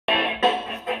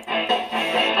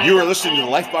You are listening to the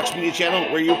Lifebox Media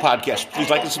Channel Radio Podcast.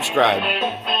 Please like and subscribe.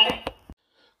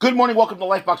 Good morning. Welcome to the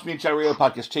Lifebox Media Channel Radio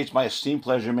Podcast. Chase, my esteemed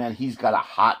pleasure, man. He's got a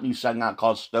hot new song out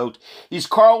called Stoked. He's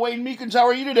Carl Wayne Meekins. How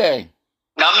are you today?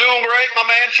 I'm doing great, my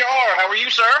man Char. How are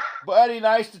you, sir? Buddy,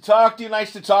 nice to talk to you.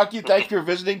 Thank you for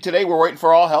visiting today. We're waiting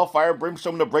for all hellfire and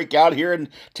brimstone to break out here in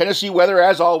Tennessee weather,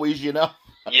 as always, you know.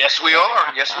 Yes, we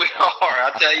are. Yes, we are.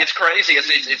 I tell you, it's crazy.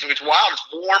 It's wild. It's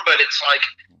warm, but it's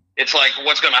like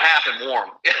what's going to happen warm.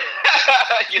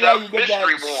 you get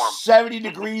mystery that warm. 70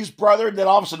 degrees, brother, and then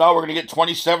all of a sudden, we're going to get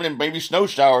 27 and maybe snow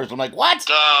showers. I'm like, what?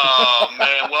 Oh,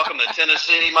 man. Welcome to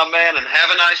Tennessee, my man, and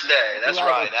have a nice day. That's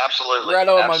right. Absolutely. Right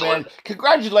on, Absolutely. my man.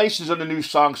 Congratulations on the new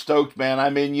song, Stoked, man. I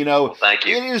mean, Well, thank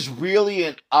you. it is really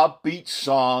an upbeat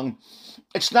song.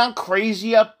 It's not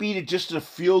crazy upbeat. It's just a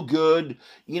feel-good,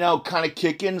 kind of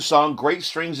kick-in song. Great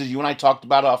strings, as you and I talked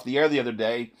about off the air the other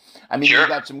day. I mean, Sure. You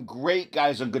got some great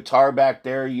guys on guitar back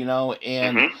there,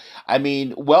 and I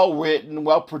mean, well-written,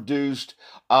 well-produced.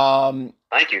 Thank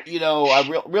you.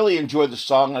 I really enjoyed the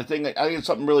song. I think it's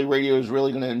something really radio is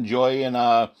really going to enjoy, and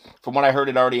from what I heard,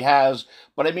 it already has.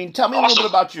 But I mean, tell me a little bit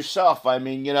about yourself. I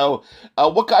mean,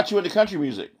 what got you into country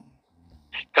music?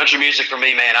 Country music for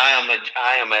me, man.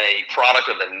 I am a product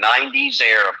of the '90s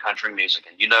era of country music,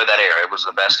 and you know that era. It was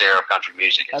the best era of country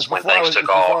music. It's when things took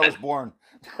off. Before I was born.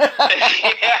 Yeah,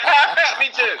 me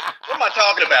too. What am I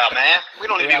talking about, man? We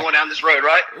don't need to be going down this road,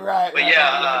 right? Right.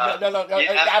 But no,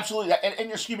 absolutely.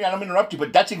 And excuse me, I don't mean to interrupt you,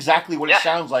 but that's exactly what it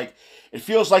sounds like. It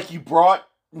feels like you brought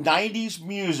 '90s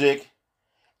music,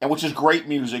 and which is great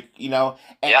music,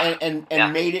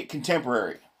 and made it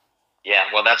contemporary. Yeah,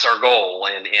 well, that's our goal,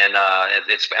 and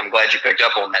I'm glad you picked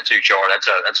up on that too, Char.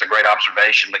 That's a great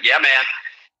observation. But yeah, man,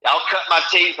 I'll cut my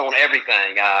teeth on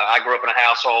everything. I grew up in a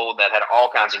household that had all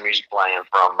kinds of music playing,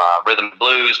 from rhythm and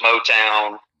blues,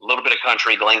 Motown, a little bit of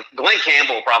country. Glenn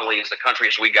Campbell probably is the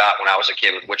countryest we got when I was a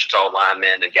kid, with Wichita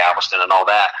Linemen and Galveston and all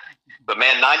that. But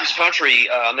man, '90s country,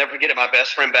 I'll never forget it. My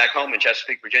best friend back home in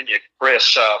Chesapeake, Virginia,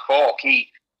 Chris Falk, he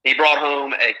brought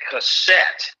home a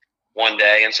cassette one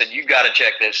day and said, "You got to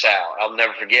check this out." I'll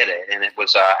never forget it. And it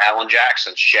was Alan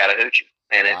Jackson's Chattahoochee.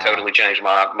 And it totally changed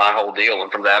my whole deal.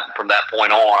 And from that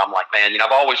point on, I'm like, man,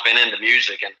 I've always been into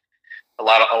music and a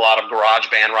lot of garage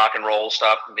band rock and roll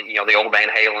stuff, the old Van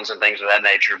Halens and things of that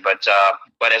nature. But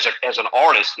as an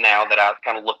artist now that I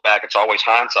kind of look back, it's always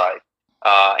hindsight.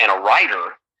 And a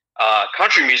writer,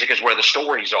 country music is where the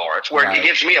stories are. It's where it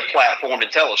gives me a platform to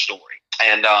tell a story.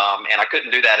 And I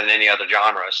couldn't do that in any other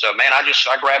genre. So man, I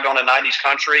grabbed on a '90s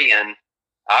country and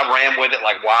I ran with it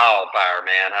like wildfire,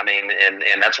 man. I mean,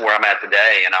 and that's where I'm at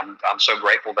today. And I'm so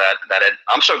grateful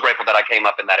I'm so grateful that I came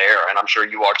up in that era, and I'm sure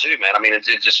you are too, man. I mean, it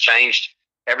just changed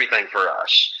everything for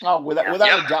us. Oh, without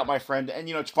a doubt, my friend. And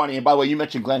it's funny. And by the way, you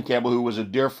mentioned Glenn Campbell, who was a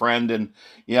dear friend, and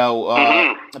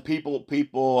people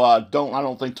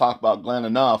don't think talk about Glenn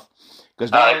enough.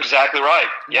 Exactly right.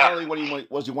 Yeah. Not only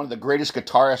was he one of the greatest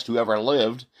guitarists who ever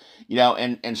lived,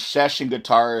 and session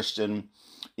guitarist, and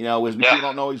people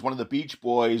don't know he's one of the Beach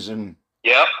Boys, and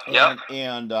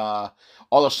and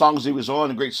all the songs he was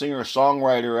on, a great singer,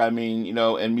 songwriter. I mean,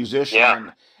 and musician,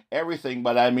 and everything.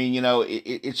 But I mean,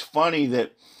 it's funny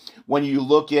that when you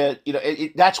look at,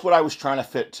 that's what I was trying to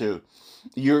fit to.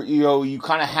 You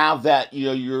kind of have that,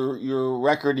 your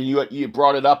record, and you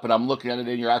brought it up, and I'm looking at it,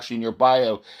 and you're actually in your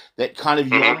bio, that kind of,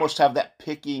 you almost have that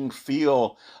picking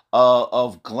feel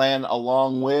of Glenn,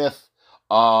 along with,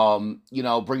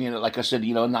 bringing it, like I said,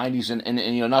 '90s,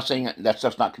 and not saying that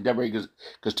stuff's not contemporary,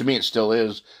 because to me it still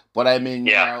is, but I mean,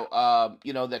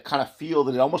 that kind of feel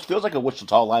that it almost feels like a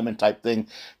Wichita Lineman type thing,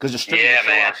 because the strings are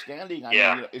so outstanding. I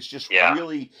mean, it's just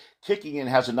really kicking and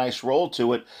has a nice roll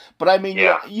to it. But I mean,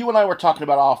 you and I were talking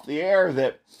about off the air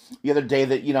that the other day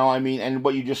that, and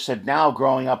what you just said now,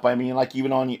 growing up, I mean, like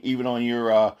even on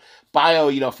your bio,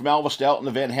 from Elvis to Elton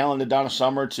to Van Halen to Donna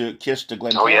Summer to Kiss to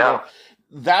Glenn Campbell.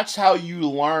 That's how you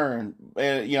learn,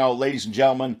 ladies and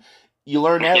gentlemen. You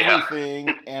learn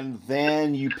everything, and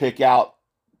then you pick out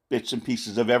bits and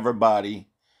pieces of everybody.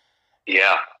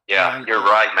 Yeah, you're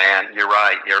right, man. You're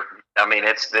right.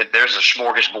 There's a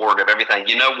smorgasbord of everything.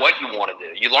 You know what you want to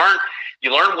do. You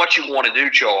learn what you want to do,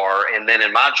 Char, and then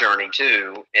in my journey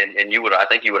too, and I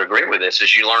think you would agree with this,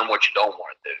 is you learn what you don't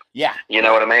want to do. Yeah. You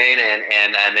know what I mean?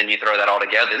 And then you throw that all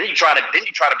together. Then you try to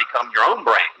become your own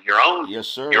brand, your own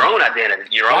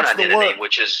identity,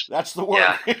 which is that's the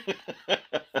word.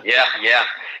 Yeah.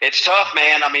 It's tough,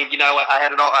 man. I mean, I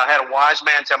had a wise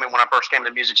man tell me when I first came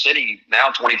to Music City, now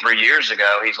 23 years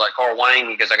ago. He's like, "Carl Wayne,"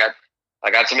 because I got I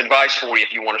got some advice for you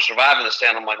if you want to survive in this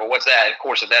town. I'm like, well, what's that? Of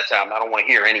course, at that time, I don't want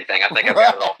to hear anything. I think I've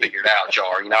got it all figured out,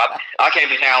 Jar. You know, I came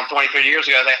to town 23 years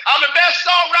ago. I think I'm the best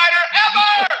songwriter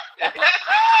ever.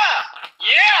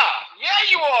 Yeah,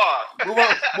 you are.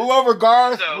 Move over,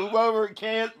 Garth. Move over,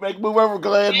 Kent. Move over,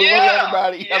 Glenn. Move over,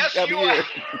 everybody. Yes, I'm here.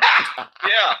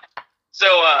 Yeah. So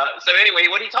anyway,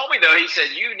 what he told me though, he said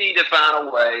you need to find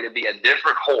a way to be a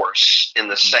different horse in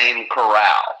the same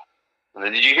corral.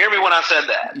 Did you hear me when I said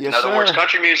that? Yes, in other words,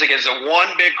 country music is a one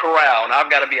big corral, and I've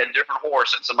got to be a different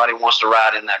horse that somebody wants to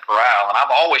ride in that corral. And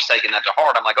I've always taken that to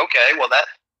heart. I'm like, okay, well,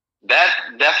 that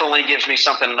definitely gives me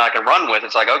something that I can run with.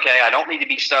 It's like, okay, I don't need to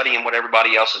be studying what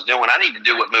everybody else is doing. I need to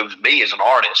do what moves me as an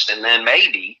artist. And then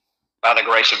maybe, by the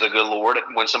grace of the good Lord,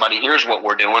 when somebody hears what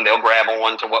we're doing, they'll grab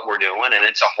on to what we're doing, and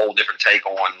it's a whole different take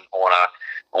on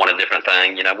a different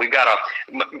thing. You know,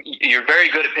 you're very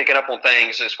good at picking up on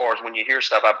things as far as when you hear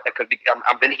stuff.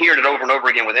 I've been hearing it over and over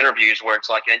again with interviews where it's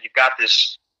like, you've got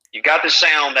this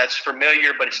sound that's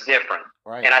familiar, but it's different.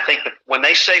 Right. And I think that when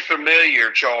they say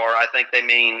familiar, Jar, I think they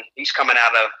mean he's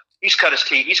cut his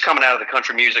teeth. He's coming out of the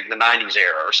country music, the 90s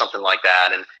era or something like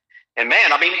that. And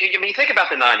man, I mean, think about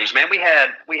the 90s, man. We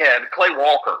had Clay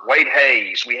Walker, Wade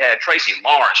Hayes, we had Tracy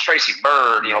Lawrence, Tracy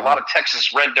Byrd, a lot of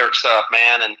Texas red dirt stuff,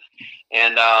 man. And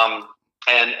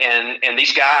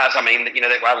these guys, I mean,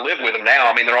 I live with them now.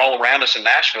 I mean, they're all around us in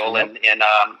Nashville,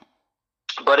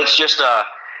 but it's just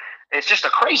a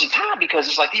crazy time because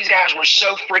it's like these guys were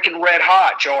so freaking red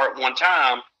hot, Jar, at one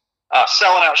time,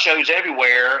 selling out shows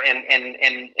everywhere,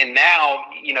 and now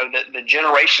the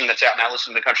generation that's out now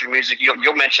listening to country music,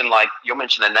 you'll mention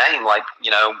the name like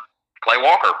Clay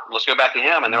Walker. Let's go back to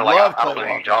him, and they're like, I don't know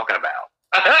what you're talking about.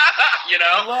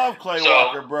 I love Clay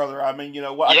Walker, brother. I mean,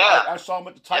 I saw him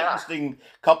at the Titans thing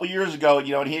a couple years ago,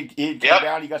 and he came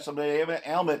down, he got some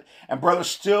helmet, and brother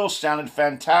still sounded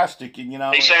fantastic. And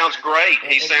he sounds great.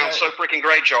 He sounds so freaking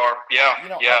great, Jar.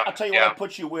 Yeah. I'll tell you what I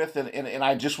put you with, and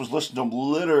I just was listening to him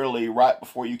literally right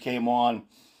before you came on,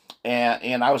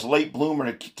 and I was a late bloomer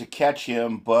to catch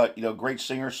him, but great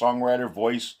singer, songwriter,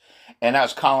 voice, and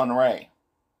that's Colin Ray.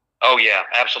 Oh yeah,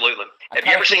 absolutely. Have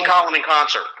you ever seen Colin in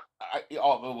concert?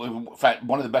 In fact,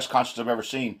 one of the best concerts I've ever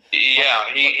seen. Yeah,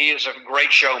 he is a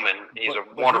great showman. He's a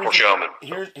wonderful showman.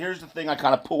 Here's the thing I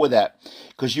kind of pull with that,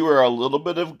 because you had a little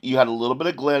bit of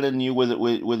Glenn in you with it,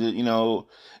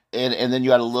 and then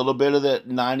you had a little bit of that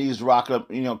 '90s rock up,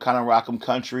 kind of rock'em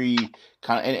country,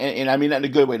 kind of, and I mean that in a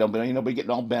good way, don't be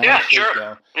getting all bent. Yeah,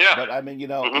 sure. Yeah, but I mean,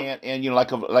 and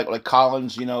like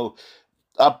Collins,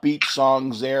 upbeat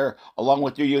songs there, along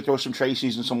with you throw some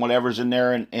Tracy's and some whatevers in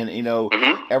there, and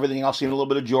everything else, a little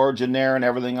bit of George in there and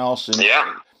everything else, and it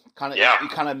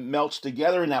kind of melts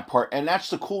together in that part. And that's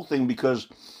the cool thing, because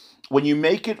when you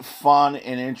make it fun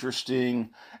and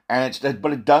interesting,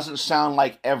 but it doesn't sound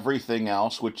like everything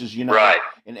else, which is right.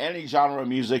 In any genre of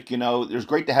music, there's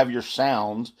great to have your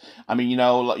sound. I mean, you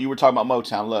were talking about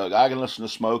Motown. Look, I can listen to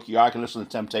Smokey, or I can listen to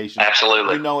Temptation.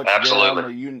 Absolutely. It's Absolutely.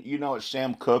 them, or it's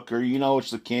Sam Cooke, or it's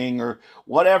the King, or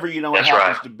whatever it That's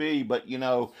happens right. to be. But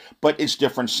but it's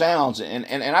different sounds. And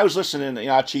I was listening.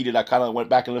 I cheated. I kind of went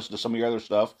back and listened to some of your other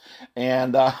stuff,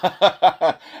 and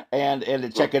and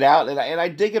to check it out. And I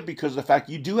dig it because of the fact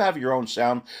you do have your own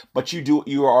sound, but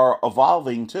you are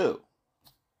evolving too.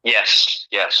 Yes,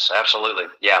 absolutely.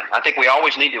 Yeah, I think we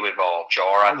always need to evolve,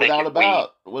 Jar. Without a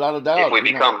doubt. If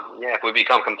we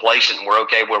become complacent and we're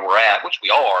okay where we're at, which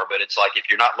we are, but it's like if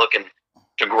you're not looking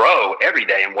to grow every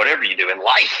day in whatever you do in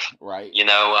life, right? You're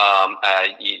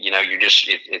just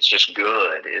it's just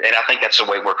good, and I think that's the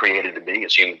way we're created to be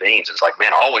as human beings. It's like,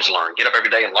 man, always learn. Get up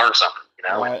every day and learn something.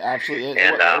 Right, absolutely.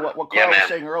 And what Carl was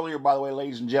saying earlier, by the way,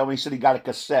 ladies and gentlemen, he said he got a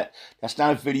cassette. That's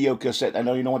not a video cassette. I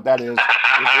know you know what that is.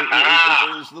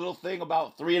 It's this little thing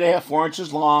about 3.5, 4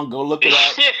 inches long. Go look it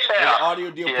up. An audio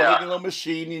deal, put it in a little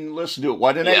machine and listen to it. It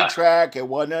wasn't an 8-track. It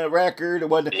wasn't a record. It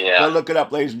wasn't. Go look it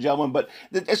up, ladies and gentlemen. But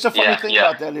it's the funny thing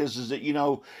about that is that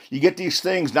you get these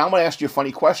things. Now I'm going to ask you a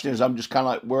funny question. I'm just kind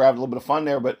of like, we're having a little bit of fun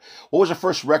there. But what was the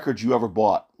first record you ever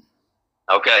bought?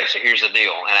 Okay, so here's the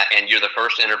deal, and you're the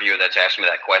first interviewer that's asked me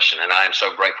that question, and I am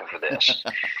so grateful for this.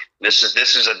 This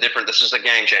is a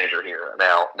game changer here.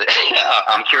 Now,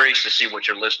 I'm curious to see what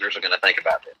your listeners are going to think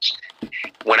about this.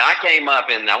 When I came up,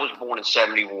 and I was born in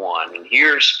 '71, and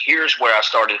here's where I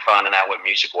started finding out what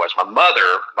music was. My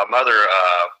mother,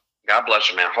 God bless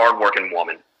her, man, hardworking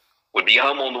woman, would be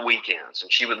home on the weekends,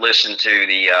 and she would listen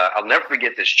to I'll never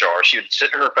forget this, Jar. She would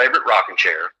sit in her favorite rocking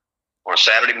chair. On a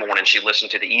Saturday morning, she listened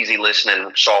to the easy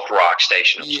listening soft rock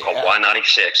station. It was called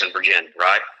Y96 in Virginia,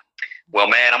 right? Well,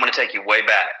 man, I'm going to take you way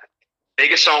back.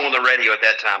 biggest song on the radio at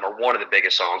that time, or one of the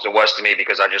biggest songs, it was to me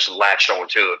because I just latched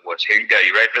onto it, was, here you go,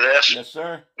 you ready for this? Yes,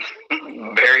 sir.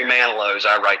 Barry Manilow's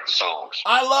I Write the Songs.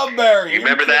 I love Barry. You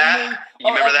remember that? You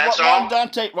remember that song?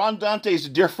 Ron Dante is a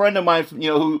dear friend of mine,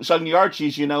 who sung the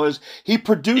Archies, he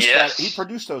produced that. He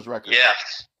produced those records.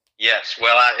 Yes.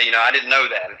 Well, I didn't know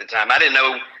that at the time. I didn't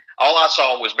know. All I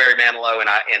saw was Barry Manilow, and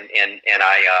I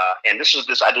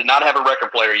did not have a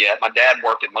record player yet. My dad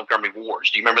worked at Montgomery Ward's.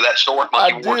 Do you remember that store?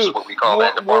 Montgomery Ward's is what we call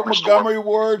that department store. Montgomery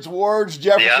Ward's,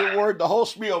 Jefferson Ward, the whole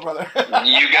spiel, brother.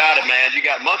 You got it, man. You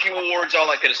got Monkey Ward's, all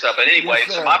that kind of stuff. But anyway,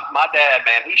 so my dad,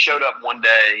 man, he showed up one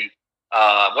day.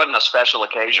 Wasn't a special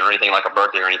occasion or anything like a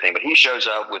birthday or anything, but he shows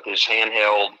up with his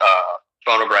handheld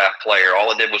phonograph player.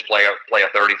 All it did was play a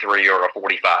 33 or a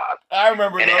 45. I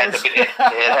remember and those. It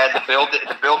had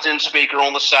the built-in speaker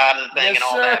on the side of the thing, and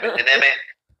all that. And then, man,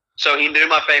 so he knew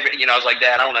my favorite. I was like,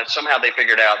 Dad, I don't know. Somehow they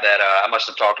figured out that I must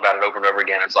have talked about it over and over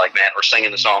again. It's like, man, or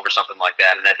singing the song or something like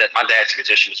that. And that my dad's a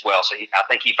musician as well, so I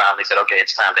think he finally said, okay,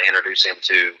 it's time to introduce him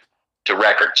to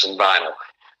records and vinyl.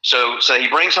 So he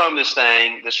brings home this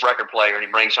record player, and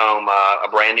he brings home a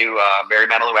brand new Barry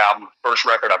Manilow album, first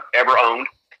record I've ever owned.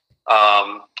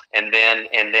 And then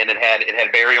it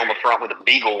had Barry on the front with a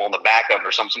beagle on the back of it,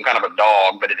 or some kind of a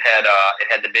dog, but it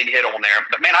had the big hit on there.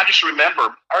 But man, I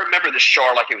remember this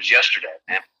Char like it was yesterday,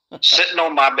 man. Sitting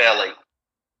on my belly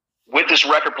with this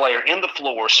record player in the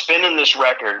floor, spinning this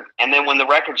record, and then when the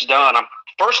record's done, I'm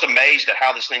first amazed at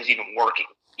how this thing's even working.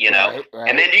 Right.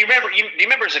 And then do you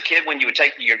remember as a kid when you would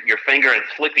take your finger and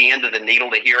flip the end of the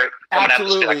needle to hear it?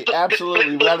 Absolutely. Like, how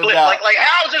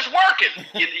is this working?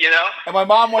 And my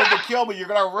mom wanted to kill me. You're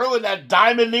going to ruin that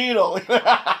diamond needle.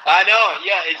 I know.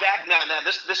 Yeah, exactly. Now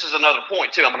this is another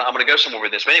point too. I'm gonna go somewhere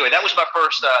with this. But anyway, that was my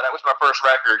first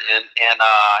record, and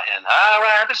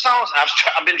I write the songs.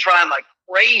 I've been trying like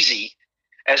crazy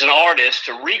as an artist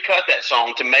to recut that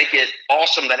song to make it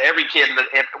awesome that every kid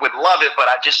would love it, but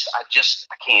I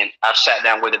can't. I've sat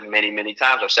down with it many, many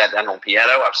times. I've sat down on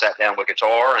piano. I've sat down with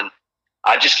guitar, and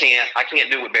I just can't. I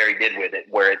can't do what Barry did with it,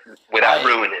 without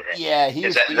ruining it. Yeah,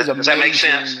 does that make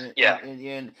sense? Yeah.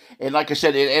 And like I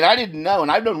said, and I didn't know,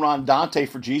 and I've known Ron Dante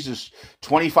for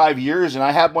 25 years, and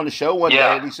I had one to show one day,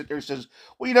 and he sat there and says,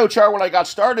 "Well, Char, when I got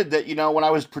started, that when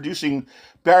I was producing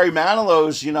Barry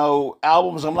Manilow's,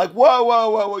 albums, I'm like,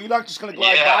 whoa, you're not just gonna go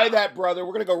buy that, brother.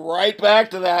 We're gonna go right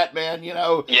back to that, man. You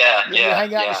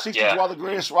hang out in the '60s while the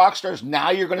greatest rock stars.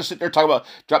 Now you're gonna sit there talking about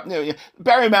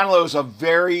Barry Manilow is a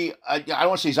very I don't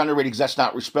want to say he's underrated because that's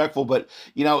not respectful, but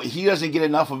he doesn't get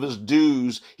enough of his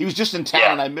dues. He was just in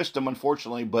town, and I missed him,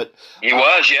 unfortunately. But he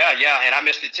was, and I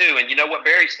missed it too. And you know what,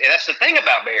 Barry? That's the thing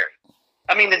about Barry.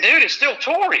 I mean, the dude is still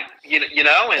touring,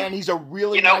 and he's a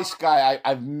really nice guy.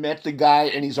 I've met the guy,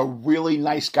 and he's a really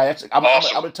nice guy. I'm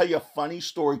going to tell you a funny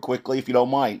story quickly, if you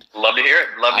don't mind. Love to hear it.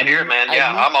 Man.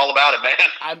 I'm all about it, man.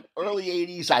 I'm early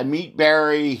 '80s. I meet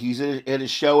Barry. He's at a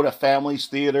show at a Family's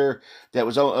Theater that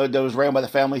was ran by the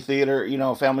Family Theater,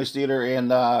 Family's Theater,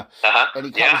 and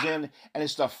he comes in, and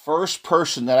it's the first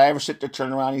person that I ever sit there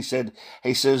turn around. He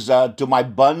says, "Do my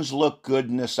buns look good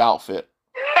in this outfit?"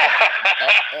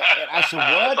 And I said,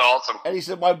 "What?" That's awesome. And he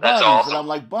said, "My buns." Awesome. And I'm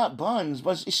like, buns?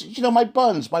 He said, "My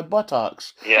buns, my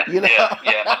buttocks." Yeah, my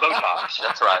Botox.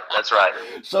 That's right.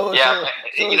 So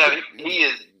he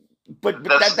is. But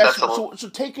so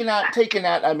taking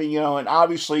that. I mean, and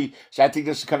obviously, so I think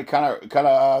this is kind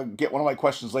of get one of my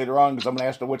questions later on, because I'm going to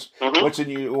ask you what's in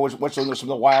you, what's some of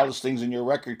the wildest things in your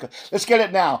record. Let's get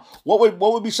it now. What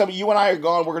would be something? You and I are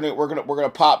gone. We're gonna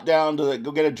pop down to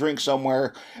go get a drink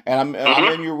somewhere, and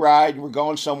I'm in your ride, and we're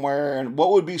going somewhere. And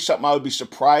what would be something I would be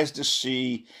surprised to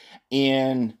see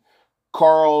in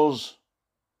Carl's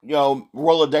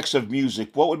Rolodex of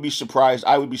music? What would be surprised?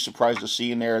 I would be surprised to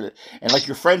see in there, and like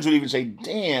your friends would even say,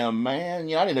 "Damn, man,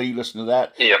 I didn't know you listened to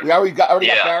that." Yeah. We already got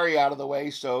Barry out of the way,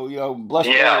 so bless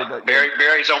Barry. But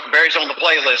Barry's on the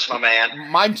playlist, my man.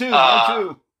 Mine too.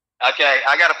 Okay,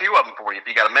 I got a few of them for you if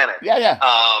you got a minute. Yeah.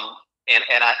 And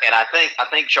I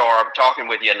think Char, I'm talking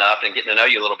with you enough and getting to know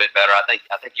you a little bit better. I think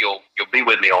you'll be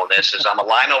with me on this. Is I'm a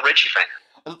Lionel Richie fan.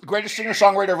 Greatest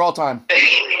singer-songwriter of all time. There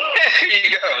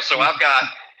you go. So I've got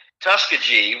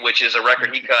Tuskegee, which is a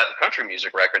record he cut, a country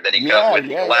music record that he cut with,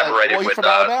 collaborated with. From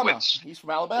Alabama. He's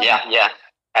from Alabama. Yeah.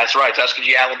 That's right,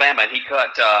 Tuskegee, Alabama. And he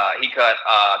cut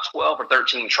 12 or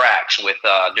 13 tracks with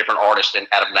different artists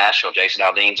out of Nashville. Jason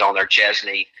Aldean's on there,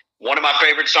 Chesney. One of my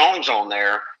favorite songs on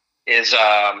there is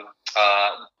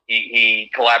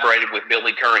he collaborated with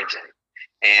Billy Currington.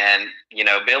 And,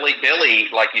 Billy,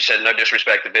 like you said, no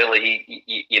disrespect to Billy,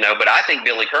 but I think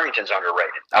Billy Currington's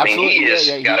underrated. I mean, he is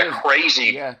got a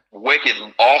crazy, wicked,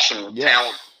 awesome,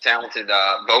 talented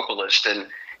vocalist. And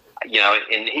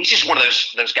and he's just one of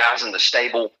those guys in the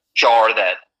stable, Char,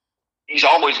 that he's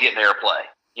always getting airplay.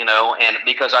 And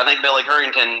because I think Billy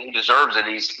Currington, he deserves it.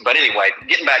 But anyway,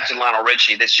 getting back to Lionel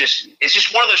Richie, it's just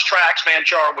one of those tracks, man,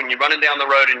 Char, when you're running down the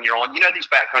road and you're on, these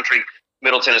backcountry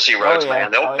Middle Tennessee roads,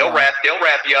 man. They'll wrap you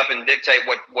up and dictate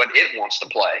what it wants to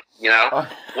play.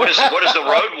 What does the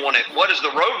road want it? What does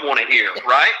the road want to hear,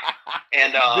 right?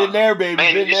 And been there, baby,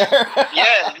 man, been there.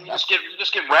 Yeah, you just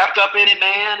get wrapped up in it,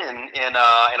 man, and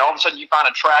all of a sudden you find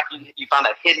a track, you find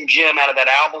that hidden gem out of that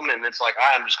album, and it's like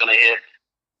I'm just going to hit.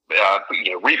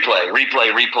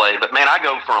 Replay. But man, I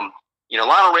go from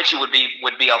Lionel Richie would be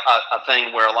a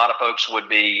thing where a lot of folks would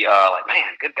be like, man,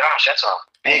 good gosh, that's a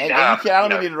big I don't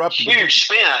mean to interrupt you. Huge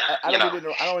spin. I don't mean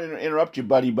to interrupt you,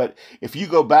 buddy. But if you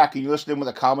go back and you listen to him with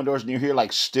the Commodores and you hear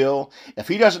like Still, if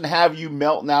he doesn't have you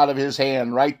melting out of his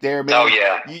hand right there, man,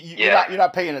 you're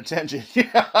not paying attention.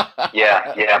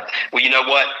 Yeah. Well, you know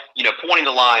what? Pointing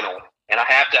to Lionel, and I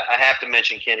have to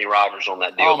mention Kenny Rogers on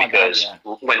that deal because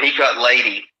when he cut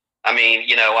Lady.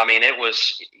 It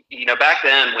was, back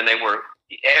then when they were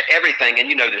everything, and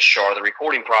this, Char, the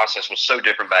recording process was so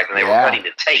different back then. They were cutting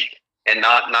to tape and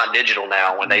not digital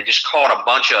now. When they just caught a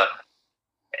bunch of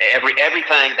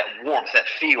everything, that warmth, that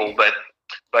feel. But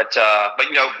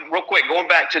real quick, going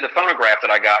back to the phonograph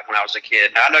that I got when I was a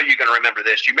kid. Now I know you're going to remember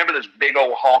this. Do you remember those big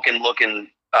old honking looking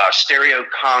stereo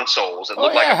consoles that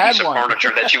looked like a piece of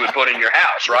furniture that you would put in your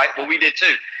house, right? Well, we did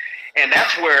too. And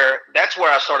that's where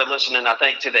I started listening, I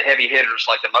think, to the heavy hitters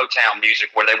like the Motown music,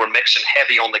 where they were mixing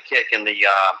heavy on the kick and the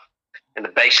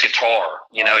bass guitar,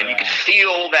 and you could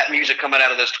feel that music coming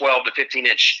out of those 12 to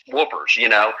 15-inch whoopers,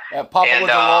 Yeah, Papa was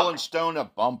a Rolling Stone, a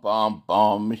bum, bum,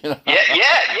 bum. Yeah.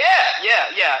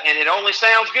 And it only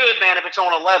sounds good, man, if it's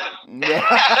on 11. Yeah.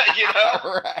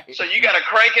 Right. So you got to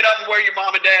crank it up and wear your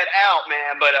mom and dad out,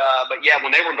 man. But yeah,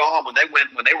 when they were gone, when they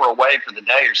were away for the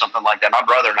day or something like that, my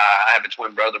brother and I have a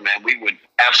twin brother, man, we would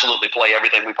absolutely play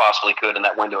everything we possibly could in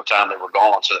that window of time they were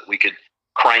gone so that we could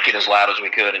crank it as loud as we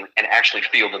could and actually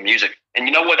feel the music. And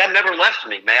you know what? That never left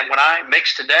me, man. When I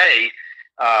mix today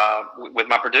with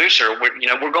my producer,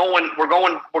 we're going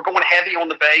heavy on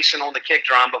the bass and on the kick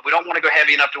drum, but we don't want to go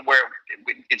heavy enough to where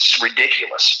it's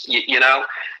ridiculous,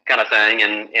 kind of thing.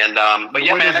 But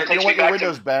yeah, man, that takes me back to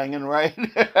windows banging, right? Yeah.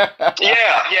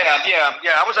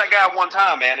 I was that guy one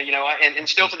time, man. And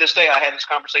still to this day, I had this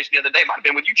conversation the other day. Might have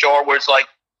been with you, Char, where it's like,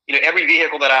 every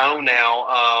vehicle that I own now,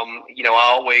 I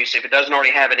always, if it doesn't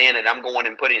already have it in it, I'm going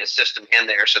and putting a system in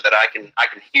there so that I can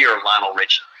hear Lionel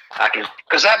Richie.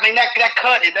 Because that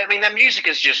cut, that music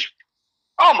is just,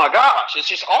 oh my gosh, it's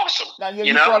just awesome. Now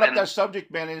you brought up that subject,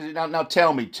 man. Now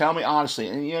tell me honestly,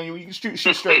 and you can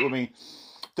shoot straight with me.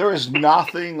 There is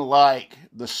nothing like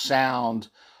the sound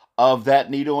of that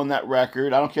needle in that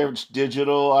record. I don't care if it's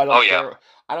digital. I don't care.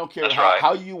 I don't care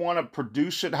how you want to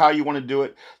produce it, how you want to do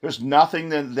it. There's nothing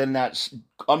than that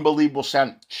unbelievable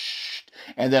sound.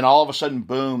 And then all of a sudden,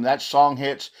 boom, that song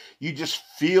hits. You just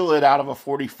feel it out of a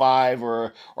 45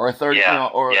 or a 30,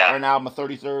 or an album, a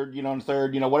 33rd, and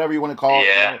third, whatever you want to call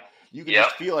it. You can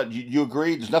just feel it. You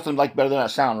agree? There's nothing better than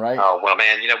that sound, right? Oh well,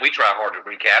 man. We try hard to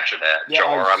recapture that,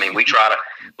 Char. We try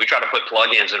to put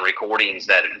plugins and recordings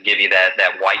that give you that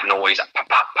white noise, pop,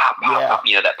 pop, pop, pop,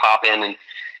 that pop in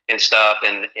and stuff.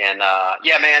 And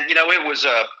yeah, man. It was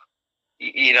I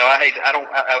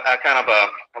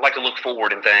like to look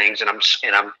forward in things, and I'm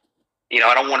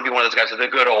I don't want to be one of those guys of the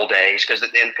good old days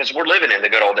because we're living in the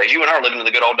good old days. You and I are living in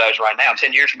the good old days right now.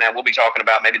 10 years from now, we'll be talking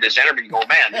about maybe this interview. Going,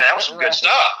 man, that was some good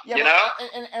stuff. And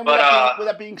with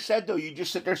that being said, though, you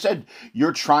just sit there and said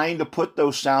you're trying to put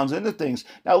those sounds into things.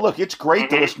 Now, look, it's great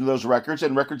to listen to those records,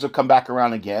 and records have come back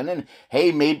around again. And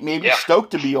hey, maybe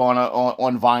Stoked to be on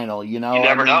vinyl. You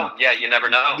never know. Yeah, you never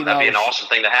know. That'd be an awesome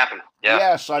thing to happen. Yeah.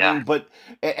 Yes, I mean, but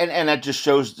and that just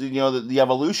shows the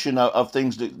evolution of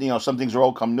things. That some things are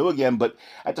old, come new again. But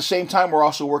at the same time, we're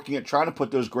also working at trying to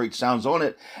put those great sounds on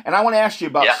it. And I want to ask you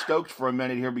about Stoked for a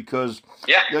minute here because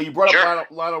you brought up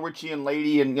Lionel Richie and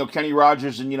Lady and Kenny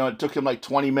Rogers, and it took him like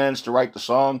 20 minutes to write the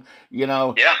song.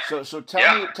 So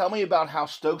tell me about how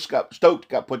Stoked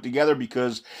got put together,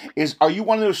 because are you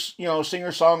one of those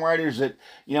singer songwriters that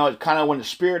it kind of when the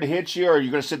spirit hits you, or are you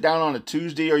going to sit down on a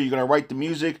Tuesday, or are you going to write the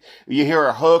music? You hear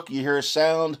a hook, you hear a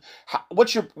sound.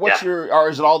 What's your or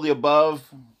is it all the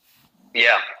above?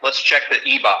 Yeah, let's check the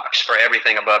e-box for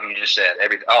everything above you just said.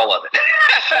 All of it.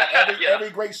 Every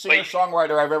great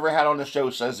singer-songwriter I've ever had on the show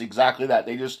says exactly that.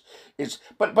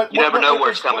 But you never know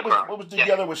where it's coming from. What was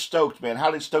together with Stoked, man? How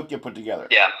did Stoked get put together?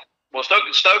 Yeah. Well,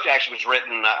 Stoked actually was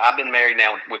written. I've been married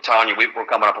now with Tanya. We're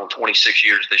coming up on 26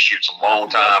 years this year. It's a long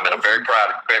time, and I'm very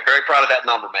proud of that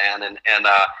number, man. And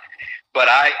But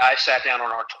I sat down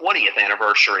on our 20th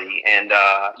anniversary, and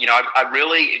I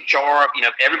really, Jar,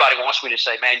 everybody wants me to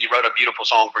say, man, you wrote a beautiful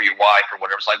song for your wife or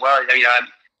whatever. It's like, well,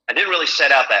 I didn't really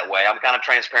set out that way. I'm kind of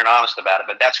transparent, honest about it,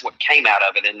 but that's what came out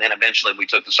of it. And then eventually we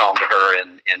took the song to her,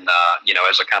 and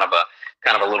as a kind of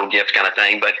a little gift kind of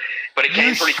thing. But it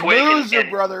came pretty quick. And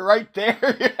brother, right there.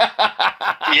 yeah,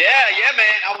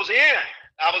 man, I was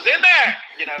in there,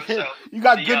 So you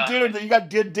got good dinner. You got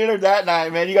good dinner that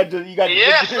night, man. You got.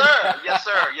 Yes, sir. Yes,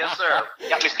 sir.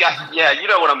 Yeah, you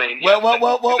know what I mean.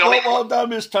 Well done,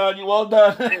 Miss Tanya. Well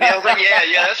done.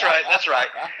 yeah, that's right.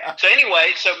 So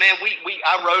anyway, man,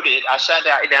 I wrote it. I sat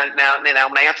down. Now I'm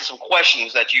going to answer some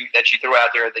questions that you threw out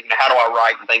there. That, how do I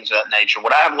write and things of that nature.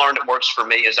 What I have learned that works for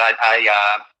me is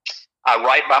I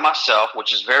write by myself,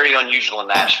 which is very unusual in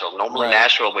Nashville. Normally in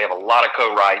Nashville, we have a lot of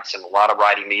co-writes and a lot of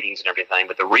writing meetings and everything.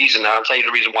 But I'll tell you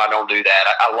the reason why I don't do that.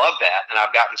 I love that, and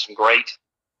I've gotten some great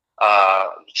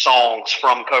songs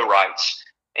from co-writes,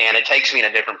 and it takes me in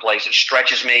a different place. It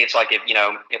stretches me. It's like if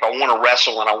I want to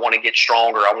wrestle and I want to get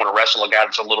stronger, I want to wrestle a guy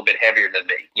that's a little bit heavier than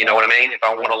me. You know what I mean? If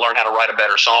I want to learn how to write a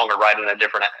better song or write in a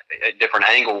different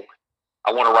angle,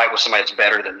 I want to write with somebody that's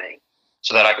better than me,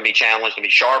 so that I can be challenged and be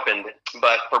sharpened.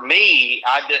 But for me,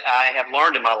 I have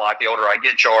learned in my life, the older I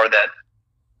get, Char, that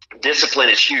discipline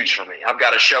is huge for me. I've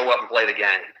got to show up and play the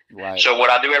game. Right. So what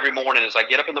I do every morning is I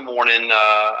get up in the morning.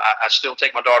 I still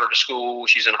take my daughter to school.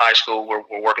 She's in high school. We're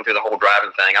working through the whole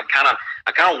driving thing. I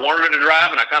kind of want her to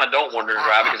drive, and I kind of don't want her to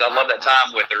drive because I love that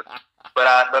time with her.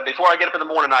 But before I get up in the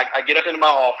morning, I get up into my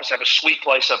office. I have a sweet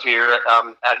place up here,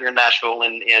 out here in Nashville,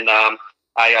 and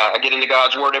I get into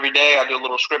God's Word every day. I do a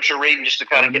little scripture reading just to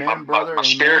kind of get my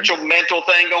spiritual, mental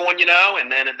thing going,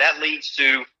 and then that leads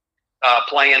to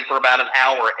playing for about an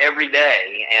hour every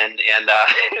day. And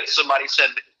somebody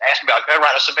asked me about a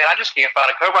co-writer. I said, man, I just can't find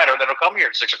a co-writer that'll come here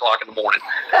at 6 o'clock in the morning.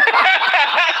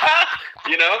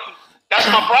 That's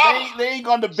my problem. They ain't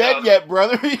gone to bed yet,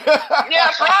 brother. Yeah,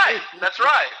 that's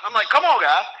right. I'm like, come on,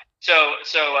 guy.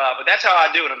 But that's how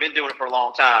I do it. I've been doing it for a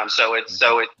long time.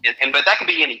 But that could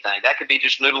be anything. That could be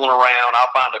just noodling around. I'll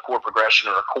find a chord progression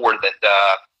or a chord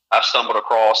that I've stumbled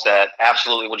across that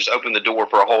absolutely will just open the door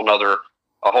for a whole nother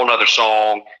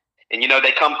song. And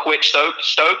they come quick,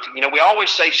 stoked. We always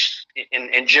say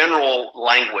in general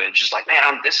language, it's like, man,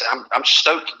 I'm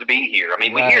stoked to be here. I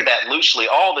mean, we hear that loosely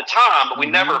all the time, but we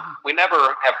never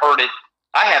have heard it.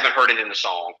 I haven't heard it in the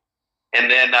song. And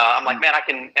then I'm like, man,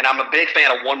 and I'm a big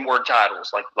fan of one-word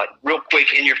titles, like real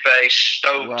quick, in your face,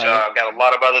 stoked. Right. I've got a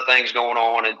lot of other things going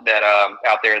on that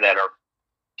out there that are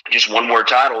just one-word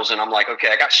titles. And I'm like, okay,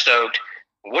 I got stoked.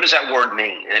 What does that word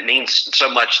mean? And it means so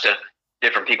much to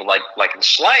different people. Like in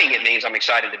slang, it means I'm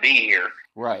excited to be here.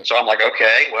 Right. So I'm like,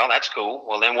 okay, well, that's cool.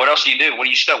 Well, then what else do you do? What do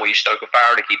you stoke? Well, you stoke a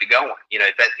fire to keep it going.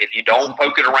 If you don't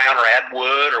poke it around or add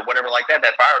wood or whatever like that,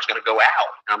 that fire is going to go out.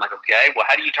 And I'm like, okay, well,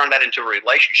 how do you turn that into a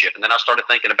relationship? And then I started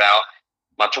thinking about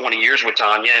my 20 years with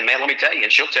Tanya, and man, let me tell you,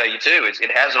 and she'll tell you too,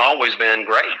 it hasn't always been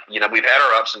great. We've had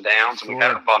our ups and downs, and we've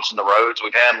had our bumps in the roads.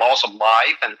 We've had loss of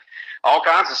life and all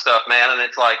kinds of stuff, man. And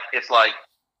it's like,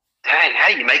 dang, how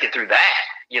do you make it through that?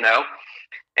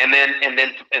 And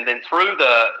then through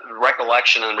the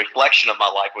recollection and reflection of my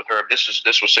life with her, this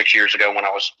was 6 years ago when I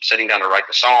was sitting down to write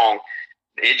the song.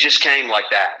 It just came like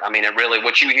that. I mean, it really,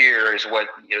 what you hear is what,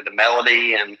 the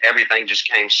melody and everything just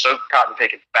came so cotton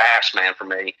picking fast, man, for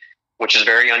me, which is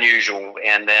very unusual.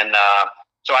 And then,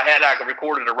 so I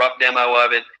recorded a rough demo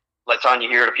of it, let Tanya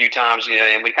hear it a few times,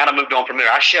 and we kind of moved on from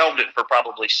there. I shelved it for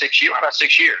probably about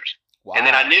 6 years. Wow. And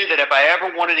then I knew that if I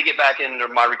ever wanted to get back into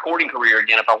my recording career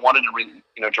again, if I wanted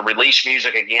to, to release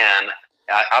music again,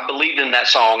 I believed in that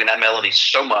song and that melody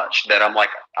so much that I'm like,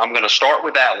 I'm going to start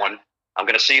with that one. I'm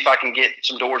going to see if I can get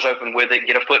some doors open with it,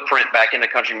 get a footprint back into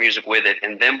country music with it,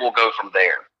 and then we'll go from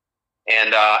there.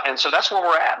 And so that's where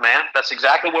we're at, man. That's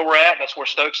exactly where we're at. That's where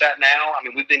Stoke's at now. I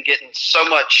mean, we've been getting so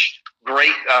much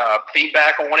great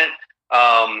feedback on it.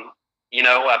 I'm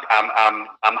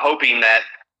hoping that,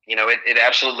 it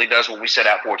absolutely does what we set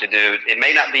out for it to do. It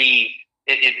may not be,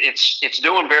 it's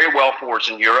doing very well for us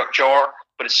in Europe, Char,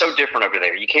 but it's so different over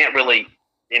there. You can't really,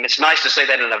 and it's nice to say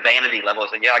that in a vanity level.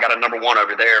 It's like, yeah, I got a number one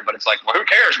over there, but it's like, well, who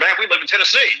cares, man? We live in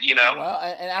Tennessee, Well,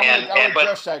 and I would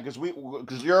address that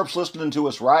because Europe's listening to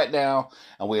us right now,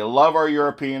 and we love our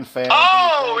European fans.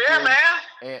 Oh, yeah, man.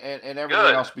 And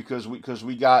everything else because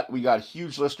we got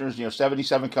huge listeners,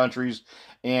 77 countries,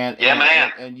 and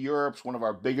Europe's one of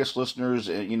our biggest listeners,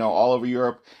 all over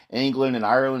Europe, England and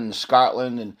Ireland and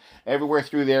Scotland and everywhere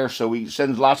through there. So we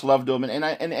send lots of love to them, and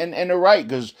they're right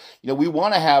because we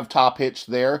want to have top hits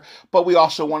there, but we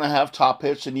also want to have top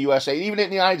hits in the USA, even in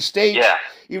the United States. Yeah.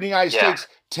 Even in the United States,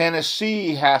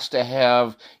 Tennessee has to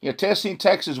have, Tennessee and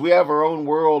Texas, we have our own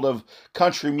world of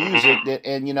country music that,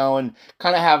 and and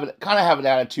kind of have an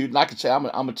attitude. And I can say I'm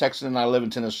a Texan and I live in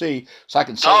Tennessee, so I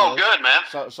can say this. Good, man.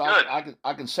 So good.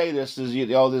 I can say this is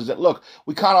is that look,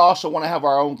 we kind of also want to have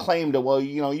our own claim to, well,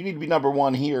 you need to be number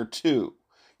one here too.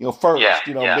 First,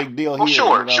 big deal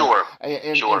here. Sure.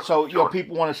 And so,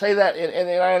 people want to say that, and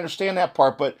I understand that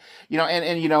part, but,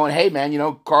 and hey,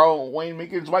 man, Carl Wayne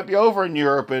Meekins might be over in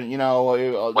Europe, and,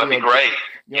 that'd be great.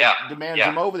 Demands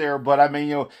him over there. But I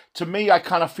mean, to me, I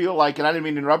kind of feel like, and I didn't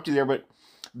mean to interrupt you there, but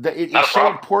it's so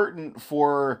important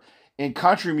in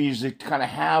country music to kind of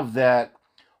have that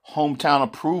hometown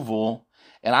approval.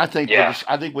 And I think,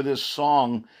 with this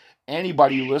song,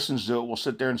 anybody who listens to it will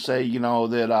sit there and say,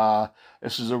 that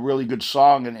this is a really good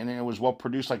song, and it was well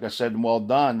produced, like I said, and well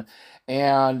done.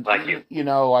 And thank you.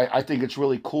 I think it's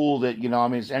really cool that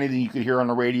it's anything you could hear on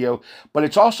the radio, but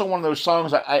it's also one of those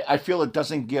songs I feel it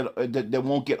doesn't get that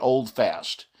won't get old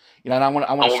fast. And I want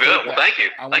to. Good. Well, thank you.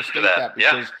 I want to state that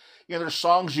because there's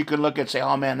songs you can look at and say,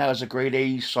 oh man, that was a great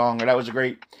 '80s song, or that was a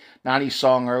great '90s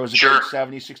song, or it was a great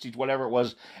 '70s, '60s, whatever it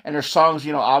was. And there's songs,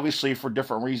 obviously for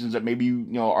different reasons that maybe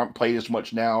aren't played as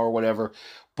much now or whatever,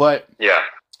 but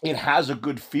it has a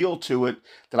good feel to it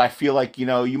that I feel like,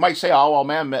 you might say, oh, well,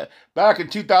 man, back in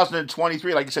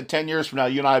 2023, like you said, 10 years from now,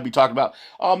 you and I would be talking about,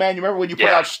 oh, man, you remember when you put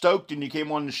out Stoked and you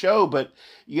came on the show? But,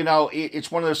 it's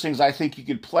one of those things I think you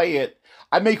could play it.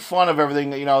 I make fun of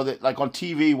everything, that like on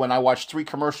TV when I watched 3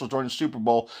 commercials during the Super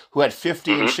Bowl who had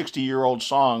 50 and 60-year-old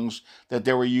songs that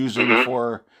they were using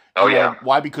for,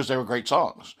 why? Because they were great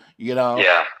songs, And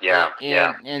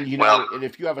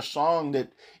if you have a song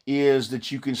that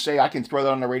you can say, I can throw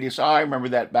that on the radio, say, oh, I remember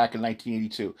that back in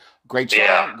 1982. Great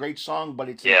song, but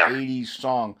it's an 80s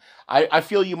song. I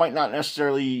feel you might not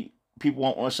necessarily, people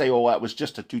won't want to say, oh, that was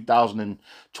just a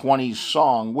 2020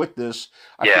 song with this.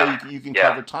 I feel you can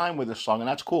cover time with this song, and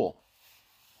that's cool.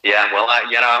 Yeah, well, I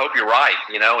hope you're right,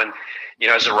 and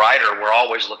as a writer, we're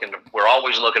always looking to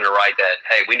write that.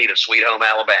 Hey, we need a Sweet Home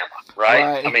Alabama,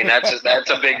 right? I mean, that's a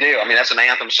big deal. I mean, that's an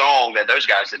anthem song that those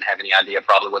guys didn't have any idea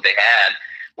probably what they had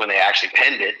when they actually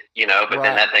penned it, But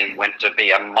then that thing went to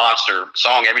be a monster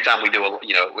song. Every time we do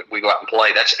we go out and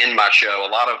play. That's in my show.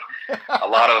 A lot of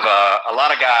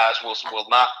guys will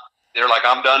not. They're like,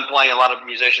 I'm done playing. A lot of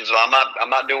musicians, I'm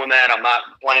not doing that. I'm not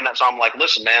playing that song. I'm like,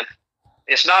 listen, man,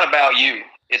 it's not about you.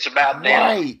 It's about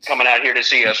them coming out here to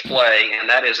see us play, and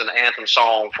that is an anthem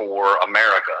song for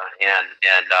America.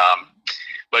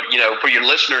 But for your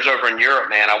listeners over in Europe,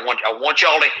 man, I want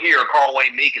y'all to hear Carl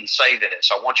Wayne Meekins say this.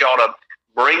 I want y'all to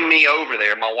bring me over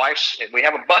there. We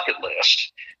have a bucket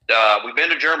list. We've been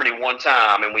to Germany one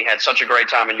time, and we had such a great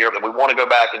time in Europe that we want to go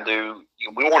back and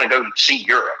we want to go see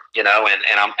Europe, And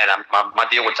my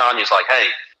deal with Tanya is like, hey,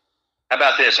 how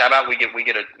about this? How about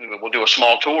we'll do a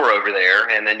small tour over there,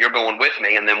 and then you're going with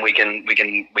me, and then we can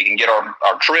get our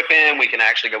trip in. We can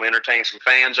actually go entertain some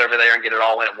fans over there and get it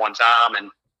all in at one time, and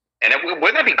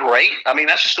wouldn't that be great? I mean,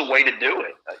 that's just a way to do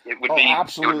it. It would be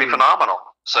phenomenal.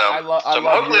 So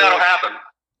hopefully that'll happen.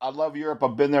 I love Europe.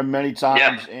 I've been there many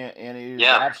times, and it is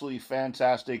absolutely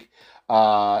fantastic.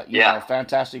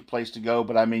 Fantastic place to go.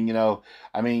 But I mean, most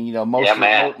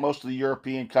of the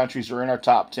European countries are in our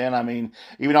top 10. I mean,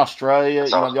 even Australia,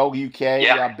 the old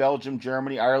UK, Belgium,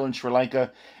 Germany, Ireland, Sri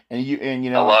Lanka, and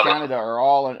Canada are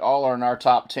all in our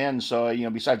top 10. So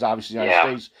besides obviously the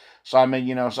United States. So I mean,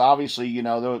 so obviously,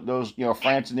 those,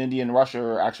 France and India and Russia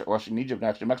are actually, Russia and Egypt and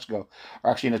actually Mexico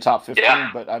are actually in the top 15. Yeah.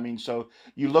 But I mean, so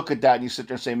you look at that and you sit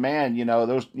there and say, man,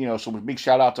 those, so big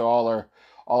shout out to all our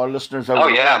listeners over there.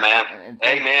 Oh yeah, man.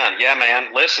 Amen. Yeah,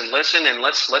 man. Listen, and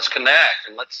let's connect,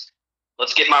 and let's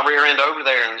get my rear end over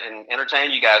there and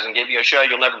entertain you guys and give you a show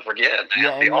you'll never forget. Man.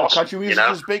 Yeah, and awesome. Country music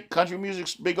is big. Country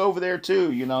music's big over there too.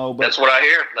 But that's what I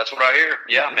hear.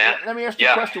 Yeah, man. Let me ask you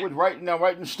a question with writing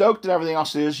Stoked and everything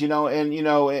else is, what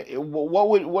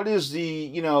is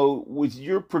the, with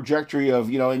your trajectory of,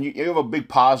 and you have a big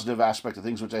positive aspect of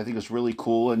things, which I think is really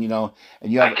cool, and you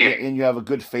have a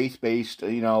good faith based,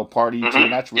 party too,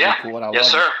 and that's really cool, and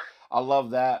I love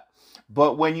that.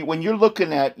 But when you're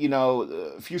looking at,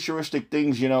 futuristic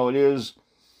things, it is,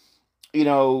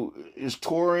 is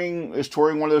touring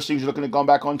one of those things you're looking at going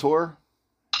back on tour?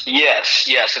 Yes,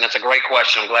 and that's a great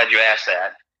question. I'm glad you asked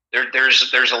that.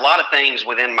 There's a lot of things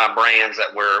within my brands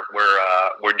that we're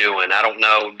doing. I don't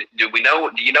know. Do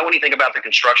you know anything about the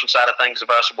construction side of things of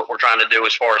us? What we're trying to do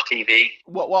as far as TV?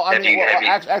 Well, you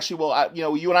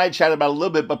and I chatted about it a little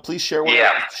bit, but please share with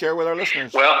our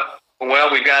listeners.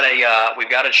 Well, we've got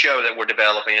a show that we're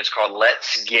developing. It's called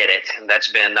Let's Get It, and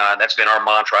that's been our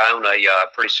mantra. I own a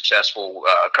pretty successful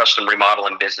custom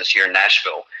remodeling business here in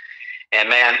Nashville, And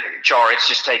man, Char, it's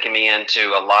just taken me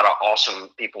into a lot of awesome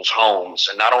people's homes,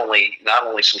 and not only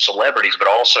some celebrities, but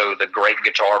also the great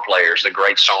guitar players, the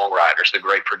great songwriters, the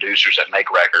great producers that make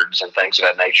records and things of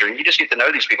that nature. And you just get to know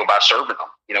these people by serving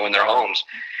them, in their homes.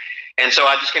 And so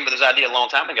I just came to this idea a long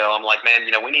time ago. I'm like, man,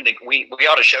 we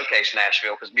ought to showcase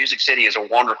Nashville, because Music City is a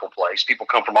wonderful place. People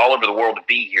come from all over the world to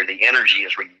be here. The energy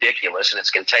is ridiculous and it's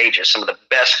contagious. Some of the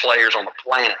best players on the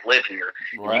planet live here.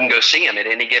 Right. You can go see them at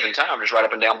any given time, just right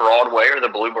up and down Broadway or the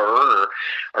Bluebird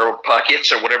or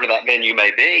Puckett's or whatever that venue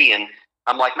may be. And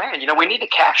I'm like, man, we need to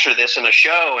capture this in a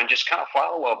show and just kind of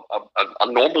follow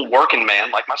a normal working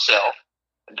man like myself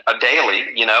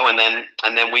daily,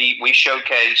 and then we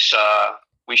showcase.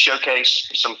 We showcase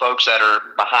some folks that are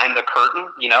behind the curtain,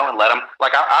 and let them.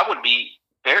 Like I would be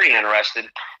very interested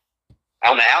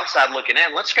on the outside looking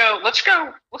in. Let's go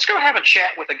have a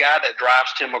chat with the guy that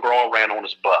drives Tim McGraw around on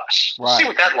his bus. Right. See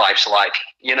what that life's like.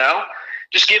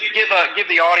 Just give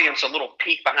the audience a little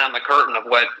peek behind the curtain of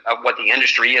what the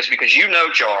industry is, because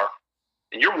Char,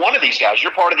 and you're one of these guys.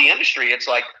 You're part of the industry. It's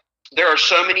like, there are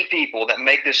so many people that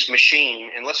make this machine,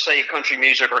 and let's say country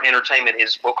music or entertainment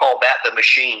we'll call that the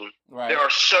machine. Right. There are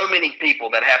so many people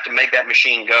that have to make that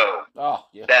machine go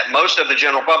that most of the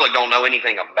general public don't know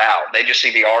anything about. They just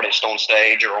see the artist on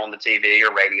stage or on the TV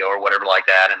or radio or whatever like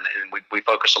that, and we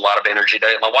focus a lot of energy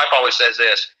there. My wife always says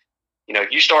this,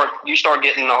 you start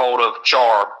getting a hold of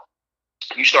Char,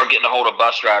 you start getting a hold of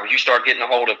bus drivers, you start getting a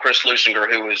hold of Chris Lusinger,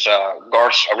 who was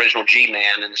Garth's original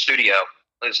G-man in the studio,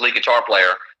 his lead guitar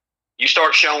player. You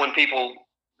start showing people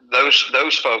those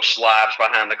folks' lives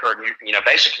behind the curtain.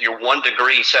 Basically, you're 1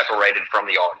 degree separated from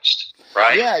the artist,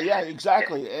 right? Yeah,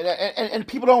 exactly. And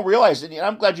people don't realize it.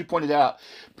 I'm glad you pointed out.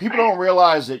 People don't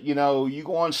realize that, you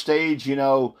go on stage,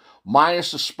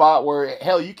 minus the spot where,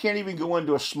 hell, you can't even go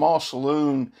into a small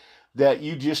saloon that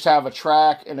you just have a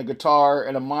track and a guitar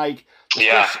and a mic.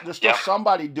 There's still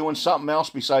somebody doing something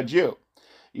else besides you.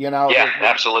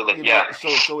 Absolutely.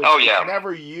 So it's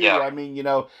never you. Yeah. I mean,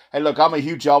 hey, look, I'm a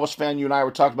huge Elvis fan. You and I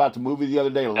were talking about the movie the other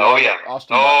day.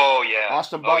 Austin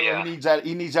Butler.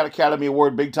 He needs that Academy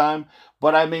Award big time.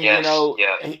 But I mean,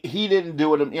 he didn't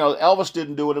do it. Elvis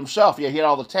didn't do it himself. Yeah, he had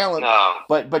all the talent. No.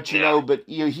 But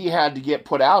he had to get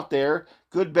put out there.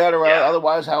 Good, bad, or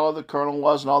otherwise, how the Colonel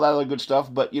was and all that other good stuff.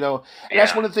 But and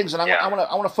that's one of the things, and I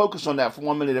want to focus on that for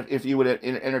 1 minute, if you would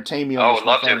entertain me on this.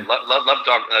 Love to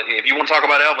talk. If you want to talk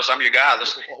about Elvis, I'm your guy.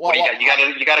 Listen,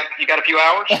 you got a few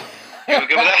hours. You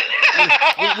good with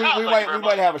that? we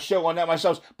might have a show on that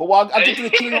myself. But I'll get to the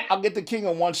king. I'll get the king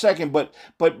in 1 second. But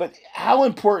how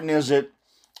important is it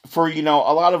for a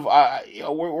lot of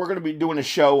we're going to be doing a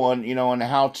show on on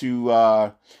how to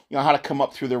how to come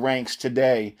up through the ranks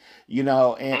today, and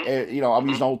I'm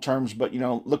using old terms, but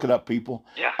look it up, people.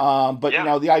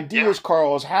 The idea is,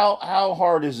 Carl, is how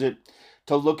hard is it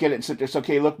to look at it and sit there and say,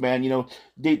 okay, look, man,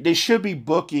 they should be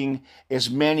booking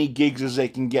as many gigs as they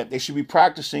can get. They should be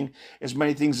practicing as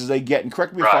many things as they get. And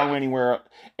correct me if I'm anywhere.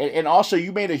 And also,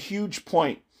 you made a huge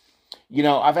point.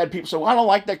 I've had people say, well, I don't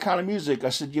like that kind of music. I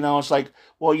said, it's like,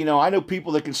 well, I know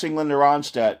people that can sing Linda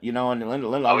Ronstadt, and Linda, I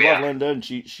love Linda, and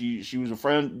she was a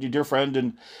dear friend,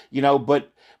 and,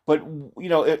 but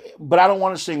I don't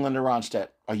want to sing Linda Ronstadt.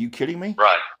 Are you kidding me?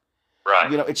 Right.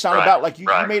 It's not about, like, you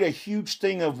made a huge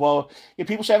thing of, well, if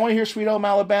people say, I want to hear Sweet Home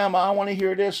Alabama, I want to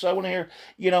hear this, I want to hear,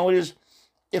 it is,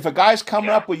 if a guy's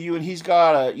coming up with you and he's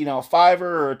got a, a $5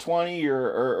 or a 20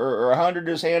 or 100 in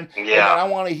his hand, and I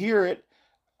want to hear it.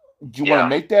 Do you want to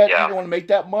make that? You don't want to make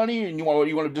that money, and you want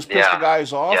to just piss the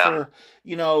guys off, or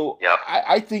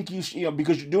I think because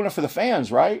you're doing it for the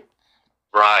fans, right?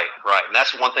 Right, and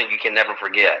that's one thing you can never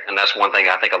forget, and that's one thing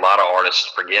I think a lot of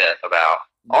artists forget about.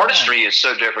 Yeah. Artistry is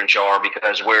so different, Char,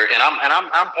 because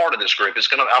I'm part of this group.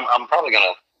 I'm probably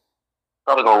gonna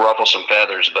ruffle some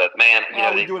feathers, but man,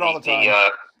 we do it all the time.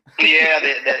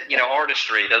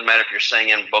 Artistry doesn't matter if you're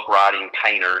singing, book writing,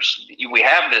 painters. We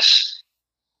have this.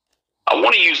 I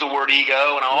want to use the word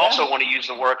ego, and I also want to use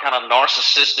the word kind of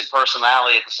narcissistic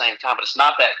personality at the same time. But it's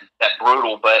not that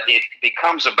brutal, but it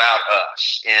becomes about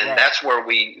us, and that's where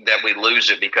we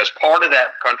lose it, because part of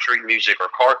that country music or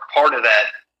part of that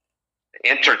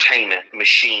entertainment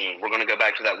machine. We're going to go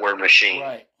back to that word machine.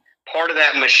 Right. Part of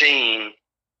that machine,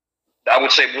 I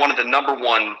would say one of the number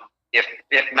one, if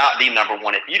not the number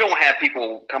one, if you don't have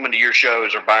people coming to your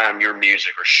shows or buying your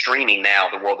music or streaming now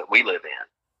the world that we live in,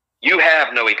 you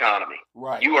have no economy.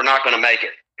 Right. You are not going to make it,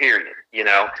 period. You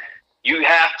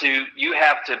have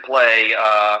to play.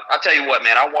 I'll tell you what,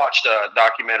 man, I watched a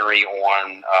documentary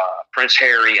on Prince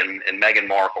Harry and Meghan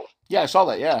Markle. Yeah, I saw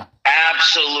that, yeah.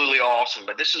 Absolutely awesome.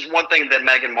 But this is one thing that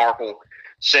Meghan Markle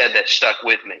said that stuck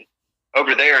with me.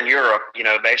 over there in Europe,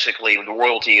 basically the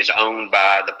royalty is owned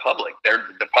by the public.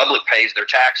 The public pays their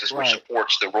taxes, which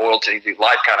supports the royalty, the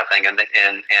life kind of thing. And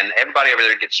everybody over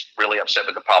there gets really upset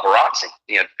with the paparazzi,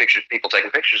 people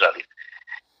taking pictures of you.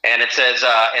 And it says,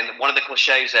 and one of the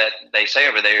cliches that they say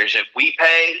over there is, if we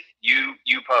pay, you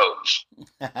pose.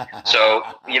 So,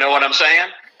 you know what I'm saying?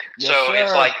 Yes, so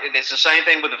sir. It's the same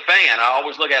thing with the fan. I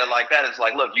always look at it like that. It's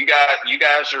like, look, you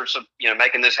guys are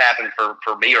making this happen for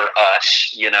me or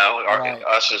us,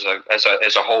 us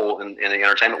as a whole in the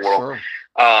entertainment world.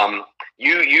 Sure.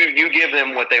 You give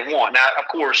them what they want. Now, of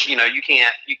course, you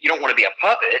don't want to be a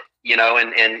puppet, and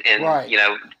right.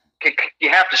 You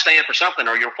have to stand for something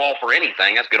or you'll fall for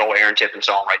anything. That's good old Aaron Tippin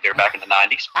song right there back in the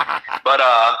 90s. But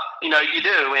you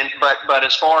do. But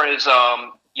as far as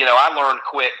I learned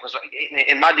quick was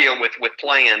in my deal with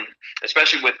playing,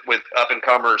 especially with up and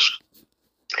comers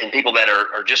and people that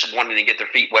are just wanting to get their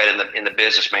feet wet in the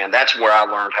business, man. That's where I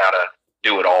learned how to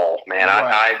do it all, man.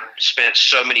 Right. I spent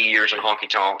so many years in honky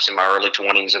tonks in my early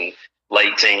 20s and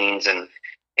late teens, and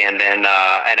then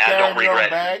I don't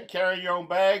regret carrying your own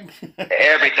bag,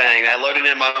 everything. I loaded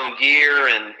in my own gear,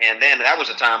 and then that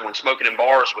was a time when smoking in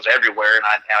bars was everywhere. And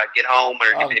I'd get home,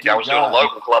 or if I was doing a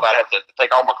local club, I'd have to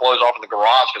take all my clothes off in the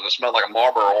garage because it smelled like a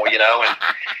Marlboro,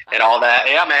 and all that.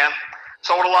 Yeah, man.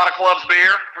 Sold a lot of clubs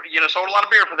beer, sold a lot of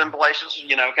beer for them places,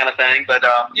 kind of thing. But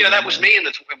that was me in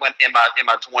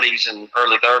my 20s and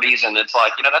early 30s, and it's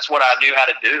like that's what I knew how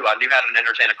to do. I knew how to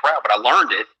entertain a crowd, but I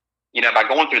learned it. By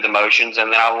going through the motions.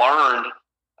 And then I learned,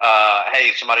 hey,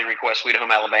 if somebody requests Sweet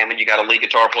Home Alabama, and you got a lead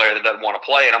guitar player that doesn't want to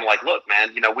play it. I'm like, look,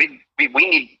 man, we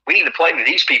need to play to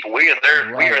these people. We are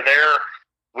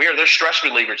their stress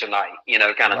reliever tonight,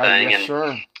 kind of thing. Yes, and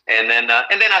sure. And then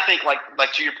I think like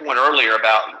to your point earlier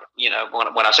about,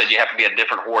 when I said you have to be a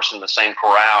different horse in the same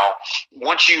corral,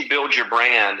 once you build your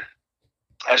brand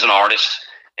as an artist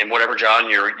in whatever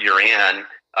genre you're in,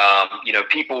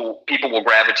 people will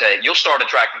gravitate. You'll start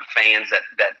attracting fans that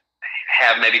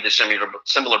have maybe the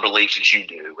similar beliefs that you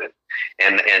do,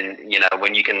 and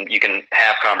when you can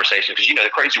have conversations, because the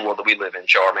crazy world that we live in,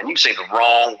 Char, man, you say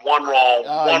one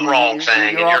wrong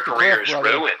thing, and your career is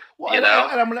ruined. Well, and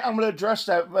I'm gonna address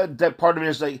that part of it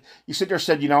is like you sit there and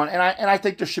said, and I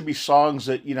think there should be songs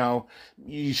that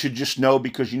you should just know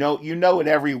because at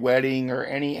every wedding or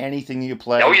anything you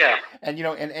play. Oh yeah. And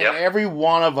every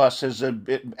one of us has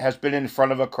been in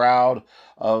front of a crowd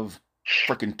of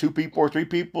freaking 2 people or 3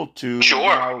 people to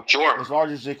sure as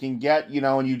large as it can get,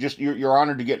 and you're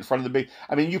honored to get in front of the big.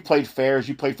 I mean, you played fairs,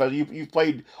 you've played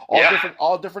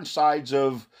all different sides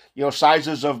of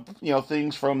sizes of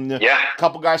things from the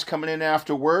couple guys coming in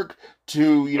after work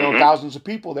to thousands of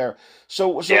people there.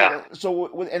 So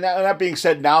and that being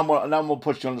said, now I'm gonna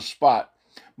put you on the spot.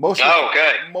 Most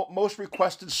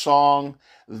requested song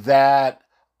that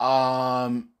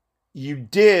you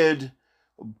did,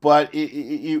 but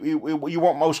you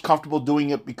weren't most comfortable doing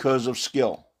it because of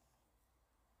skill.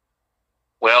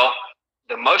 Well,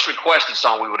 the most requested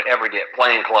song we would ever get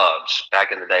playing clubs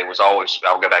back in the day was always,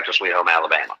 I'll go back to Sweet Home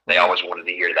Alabama. They always wanted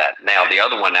to hear that. Now, the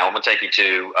other one, I'm going to take you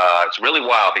to, it's really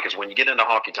wild because when you get into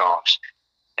honky tonks,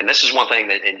 and this is one thing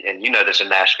that, and this in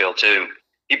Nashville too,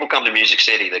 people come to Music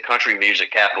City, the country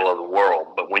music capital of the world.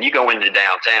 But when you go into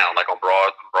downtown, like on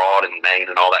Broad and Main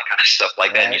and all that kind of stuff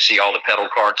like that, and you see all the pedal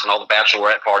carts and all the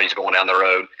bachelorette parties going down the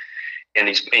road, and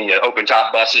these open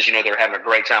top buses, they're having a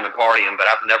great time and partying, but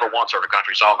I've never once heard a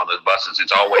country song on those buses.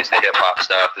 It's always the hip hop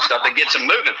stuff, the stuff that gets them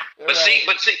moving. But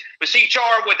see,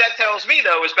 Char, what that tells me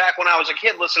though is back when I was a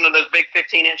kid listening to those big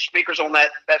 15-inch speakers on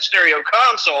that stereo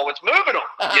console, it's moving them.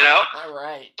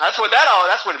 Right. That's what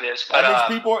it is. But,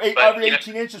 people every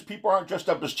 18 inches, people aren't dressed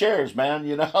up as chairs, man.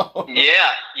 Yeah. But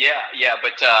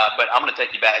I'm gonna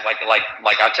take you back. Like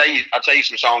I'll tell you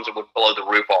some songs that would blow the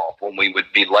roof off when we would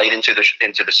be late into the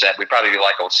set. We probably be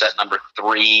like on set number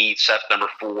 3, set number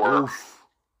 4. Oof.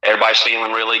 Everybody's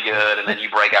feeling really good, and then you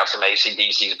break out some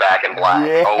AC/DC's Back in Black.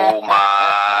 Yeah. Oh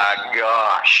my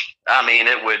gosh! I mean,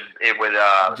 it would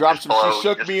drop some She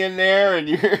Shook Me in there, and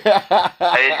they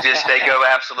go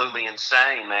absolutely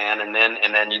insane, man. And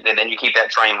then you keep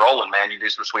that train rolling, man. You do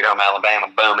some Sweet Home Alabama,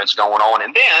 boom, it's going on,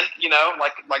 and then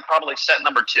like probably set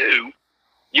number 2.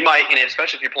 You might,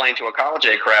 especially if you're playing to a college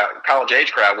age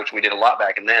crowd, which we did a lot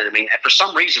back in then. I mean, for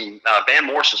some reason, Van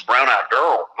Morrison's Brown Eyed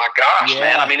Girl, my gosh,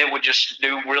 man. I mean, it would just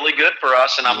do really good for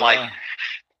us. And I'm like,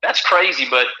 that's crazy.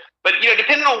 But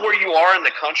depending on where you are in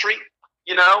the country,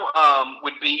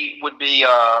 would be when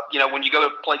you go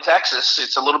to play Texas,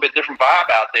 it's a little bit different vibe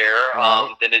out there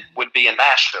than it would be in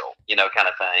Nashville, kind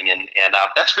of thing. And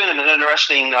that's been an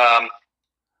interesting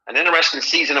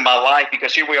season of my life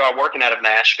because here we are working out of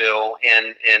Nashville,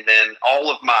 and then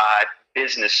all of my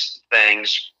business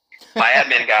things. My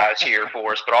admin guys here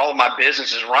for us, but all of my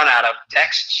businesses run out of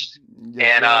Texas.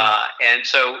 And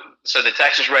so the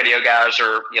Texas radio guys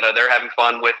are, they're having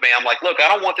fun with me. I'm like, look, I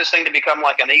don't want this thing to become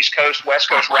like an East Coast, West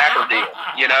Coast rapper deal,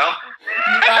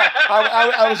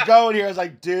 I was going here. I was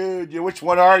like, dude, which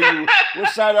one are you? Which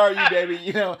side are you,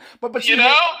 baby? But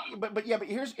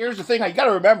here's the thing. You got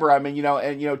to remember. I mean,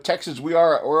 Texas,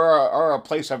 we're a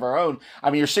place of our own.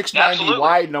 I mean, you're 690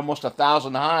 wide and almost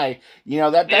 1,000 high.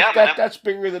 That's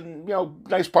bigger than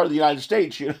nice part of the United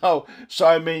States. So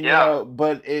I mean,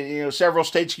 but several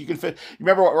states you can fit.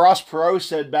 Remember what Ross Perot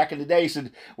said back in the day? He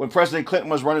said when President Clinton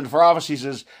was running for office, he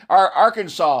says,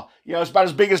 Arkansas, it's about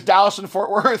as big as Dallas and Fort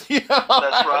Worth. That's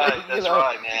right. That's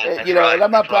right, man. That's right. And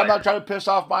I'm not trying to piss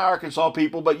off my Arkansas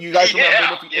people, but you guys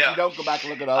remember if you don't, go back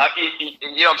and look it up.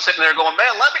 I'm sitting there going,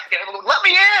 man, let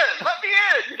me in.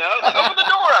 Open the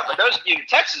door up. But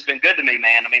Texas has been good to me,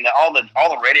 man. I mean, all the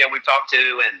radio we've talked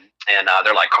to, and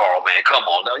they're like, Carl, man, come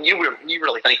on, you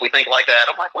really think we think like that?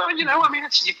 I'm like, well, I mean,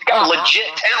 you've got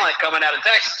legit talent coming out of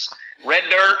Texas. Red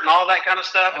Dirt and all that kind of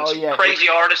stuff, and some crazy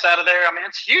artists out of there. I mean,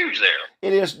 it's huge there.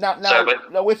 It is now.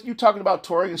 With you talking about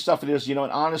touring and stuff, it is. And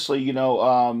honestly, and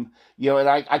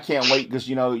I can't wait because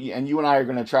and you and I are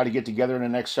going to try to get together in the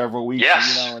next several weeks.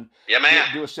 Yes. And man.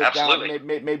 Do a sit Absolutely.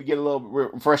 down, maybe get a little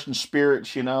refreshing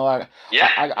spirits. I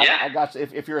got.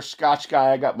 If you're a Scotch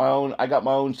guy, I got my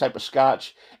own type of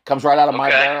Scotch. Comes right out of my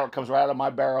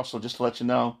barrel. So just to let you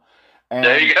know. And,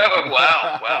 there you go.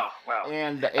 Wow.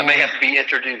 And I may have to be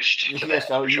introduced to that.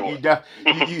 So you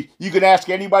can ask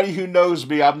anybody who knows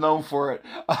me. I'm known for it.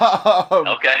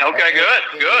 Okay.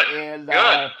 Good. And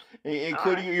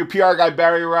including your PR guy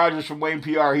Barry Rogers from Wayne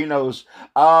PR. He knows.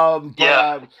 But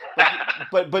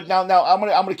now I'm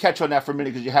gonna catch on that for a minute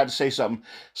because you had to say something.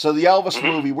 So the Elvis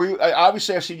movie.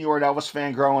 Obviously I've seen you were an Elvis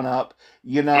fan growing up.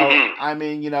 I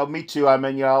mean, me too. I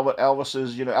mean, Elvis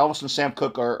is, Elvis and Sam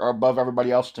Cooke are above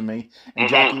everybody else to me, and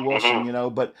Jackie Wilson,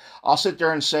 But I'll sit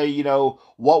there and say,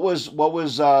 what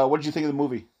did you think of the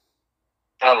movie?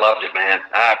 I loved it, man.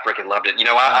 I freaking loved it.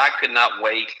 I could not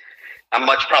wait. I'm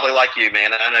much probably like you,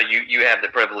 man. I know you have the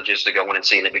privileges to go in and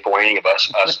see it before any of us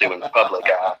do in public.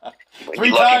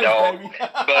 3 times, baby.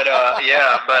 But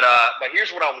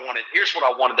here's what I wanted. Here's what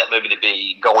I wanted that movie to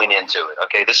be going into it.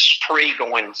 Okay, this is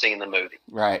pre-going and seeing the movie.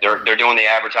 Right. They're doing the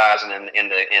advertising and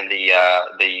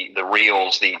the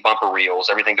reels, the bumper reels,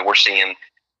 everything that we're seeing,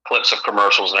 clips of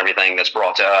commercials and everything that's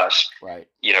brought to us. Right.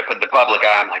 Put the public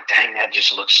eye. I'm like, dang, that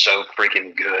just looks so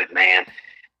freaking good, man.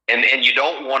 And you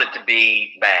don't want it to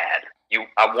be bad.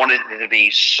 I wanted it to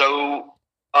be so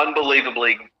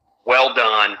unbelievably well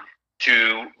done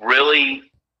to really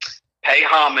pay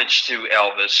homage to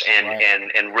Elvis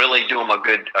and really do him a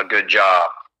good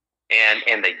job.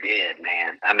 And they did,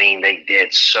 man. I mean, they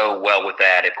did so well with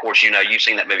that. Of course, you've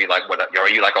seen that movie. Like, what are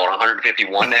you like on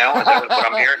 151 now? Is that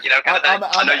what I'm hearing? Kind of thing.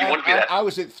 I know you want to do that. I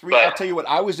was at 3. I'll tell you what.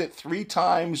 I was at 3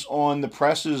 times on the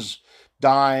press's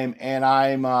dime, and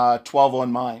I'm 12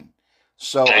 on mine.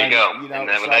 So there you go. And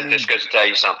that just goes to tell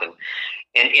you something.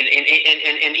 And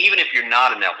even if you're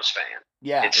not an Elvis fan,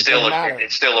 it's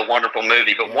still a wonderful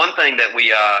movie. But one thing that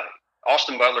we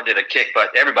Austin Butler did a kick,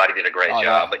 but everybody did a great job.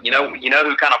 Yeah. But you know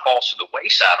who kind of falls to the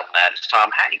wayside on that is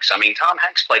Tom Hanks. I mean, Tom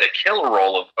Hanks played a killer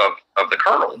role of the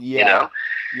Colonel. Yeah.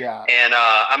 Yeah. And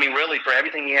I mean, really, for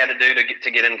everything he had to do to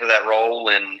get into that role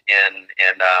and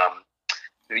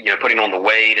putting on the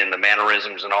weight and the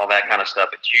mannerisms and all that kind of stuff.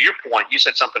 But to your point, you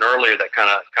said something earlier that kind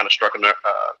of struck a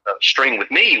string with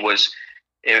me was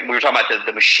we were talking about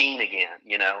the machine again.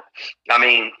 I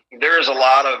mean, there's a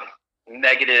lot of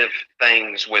negative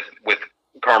things with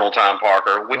Colonel Tom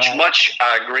Parker, which much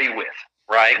I agree with,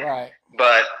 right? Right.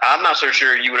 But I'm not so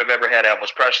sure you would have ever had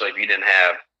Elvis Presley if you didn't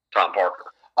have Tom Parker.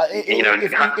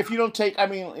 If you don't take, I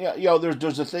mean,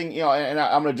 there's a thing, and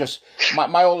I'm gonna just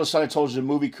my oldest son, I told you, is a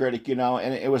movie critic, and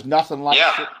it was nothing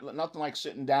like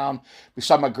sitting down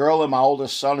beside my girl and my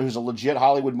oldest son, who's a legit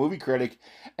Hollywood movie critic,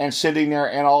 and sitting there,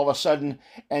 and all of a sudden,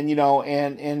 and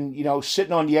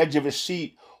sitting on the edge of his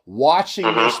seat,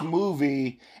 watching this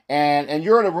movie, and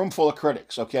you're in a room full of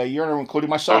critics, okay? You're in a room,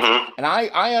 including myself, and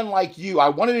I, unlike you, I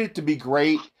wanted it to be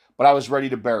great, but I was ready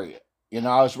to bury it.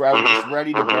 I was just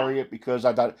ready to bury it because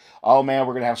I thought, oh man,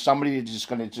 we're gonna have somebody that's just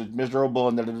miserable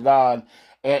and and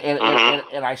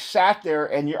I sat there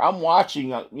and I'm watching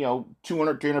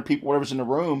 200, 300 people, whatever's in the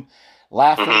room,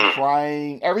 laughing,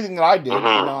 crying, everything that I did.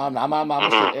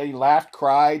 He laughed,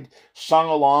 cried, sung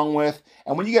along with.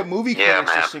 And when you get movie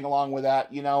critics to sing along with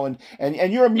that, and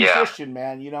you're a musician,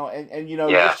 man, and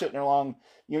you're sitting there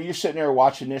you're sitting there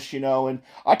watching this, and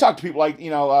I talked to people like,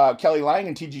 Kelly Lang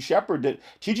and T.G. Shepard. That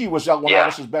T.G. was one of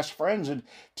Elvis's best friends, and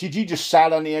T.G. just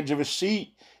sat on the edge of his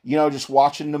seat, just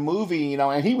watching the movie,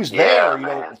 and he was there,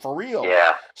 for real.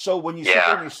 Yeah. So when you sit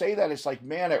there and you say that, it's like,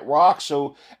 man, it rocks.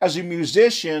 So as a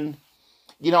musician,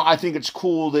 I think it's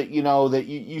cool that, that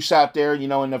you sat there,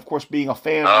 and of course being a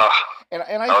fan.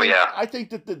 I think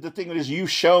that the thing is you've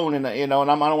shown, and I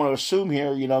don't want to assume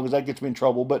here, because that gets me in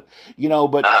trouble, but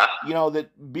that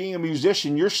being a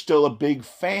musician, you're still a big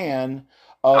fan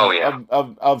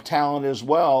of talent as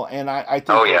well. And I think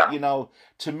that,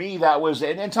 to me that was,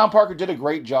 and Tom Parker did a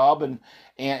great job, and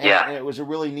it was a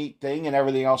really neat thing, and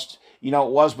everything else, it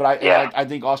was. But I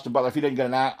think Austin Butler, if he doesn't get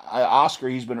an Oscar,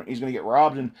 he's going to get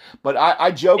robbed. But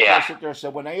I joked, I sit there and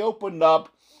said, when they opened up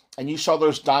and you saw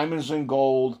those diamonds and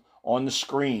gold on the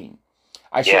screen,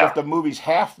 I said, if the movie's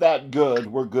half that good,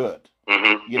 we're good.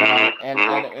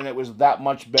 And it was that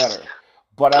much better.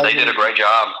 But they did a great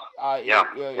job.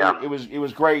 It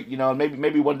was great.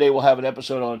 Maybe one day we'll have an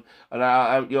episode on,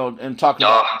 and talking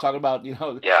about.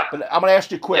 But I'm gonna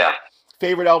ask you quick.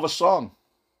 Favorite Elvis song?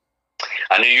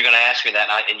 I knew you were going to ask me that,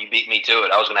 and you beat me to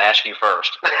it. I was going to ask you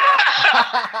first.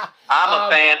 I'm a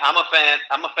fan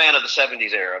of the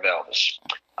 '70s era of Elvis.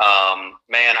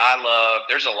 Man,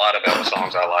 there's a lot of Elvis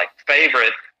songs I like.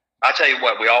 Favorite, I tell you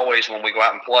what, when we go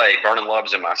out and play, Burning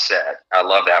Love's in my set. I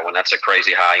love that one. That's a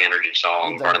crazy high energy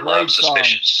song. Burning Love,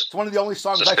 Suspicious. It's one of the only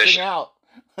songs I sing out.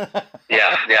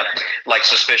 yeah, like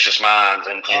Suspicious Minds,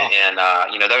 and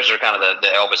those are kind of the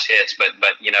Elvis hits. But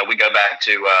we go back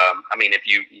to if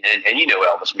you and you know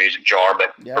Elvis music, Jar,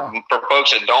 but for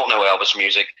folks that don't know Elvis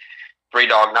music, Three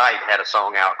Dog Night had a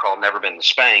song out called "Never Been to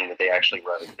Spain" that they actually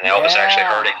wrote, and Elvis actually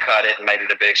heard it, cut it, and made it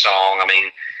a big song. I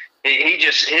mean,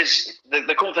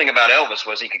 the cool thing about Elvis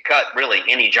was he could cut really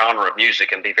any genre of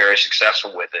music and be very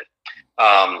successful with it.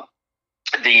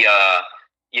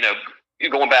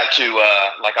 Going back to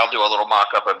I'll do a little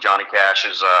mock-up of Johnny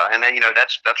Cash's, and then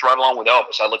that's right along with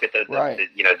Elvis. I look at the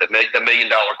 $1 Million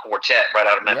Quartet right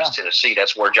out of Memphis, Tennessee.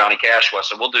 That's where Johnny Cash was.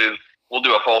 So we'll do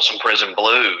a Folsom Prison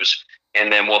Blues, and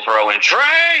then we'll throw in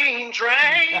Train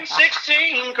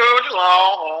 16 coach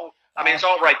long. I mean, it's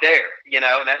all right there. And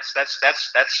that's. That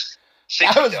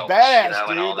was badass,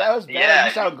 dude. That was badass. Yeah,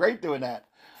 you sound great doing that.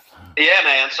 Yeah,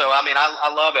 man. So I mean,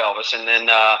 I love Elvis, and then.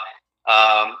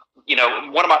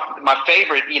 One of my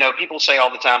favorite, people say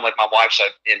all the time, like my wife said,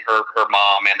 and her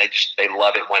mom, and they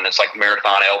love it when it's like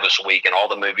Marathon Elvis week and all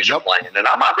the movies are playing. And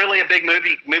I'm not really a big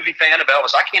movie fan of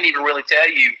Elvis. I can't even really tell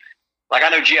you, like I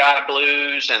know GI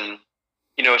Blues and,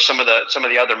 some of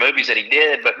the other movies that he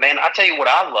did, but man, I tell you what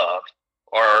I loved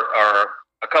are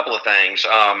a couple of things.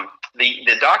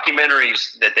 The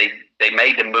documentaries that they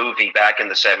made the movie back in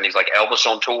the 70s, like Elvis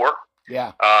on Tour.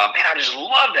 Yeah. Man, I just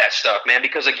love that stuff, man,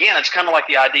 because again, it's kind of like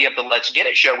the idea of the Let's Get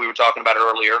It show we were talking about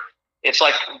earlier. It's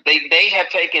like they have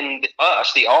taken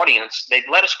us, the audience, they've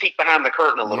let us peek behind the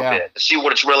curtain a little bit to see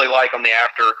what it's really like on the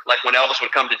after. Like when Elvis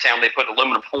would come to town, they put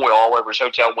aluminum foil all over his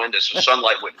hotel windows so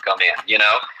sunlight wouldn't come in,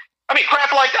 I mean,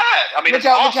 crap like that. I mean, look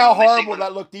how horrible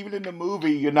that looked, even in the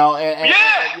movie, And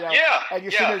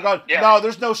you're sitting there going, no,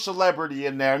 there's no celebrity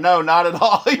in there. No, not at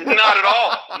all. Not at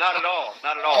all.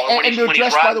 And to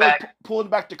address, by the way, pulling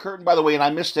back the curtain, by the way, and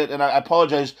I missed it, and I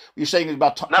apologize. What you're saying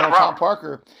about Tom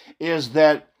Parker is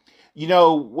that,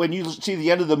 when you see the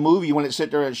end of the movie, when it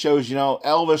sits there and it shows,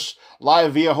 Elvis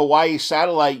live via Hawaii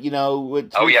satellite,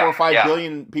 with 3, 4, 5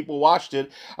 billion people watched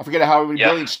it. I forget how many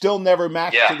billion, still never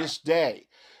matched to this day.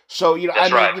 So,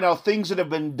 things that have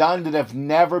been done that have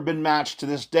never been matched to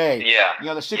this day.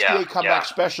 Yeah. The 68 comeback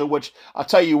special, which I'll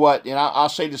tell you what, I'll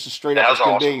say this as straight up as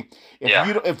can be.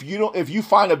 If you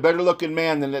find a better looking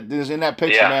man than is in that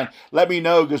picture, man, let me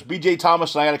know, because BJ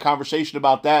Thomas and I had a conversation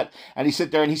about that, and he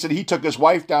sit there and he said he took his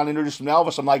wife down and introduced him to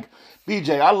Elvis. I'm like,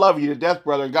 BJ, I love you to death,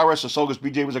 brother. And God rest his soul, because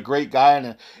BJ was a great guy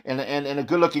and a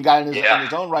good looking guy in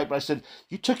his own right. But I said,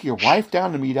 you took your wife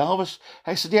down to meet Elvis?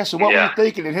 I said, yeah. So what were you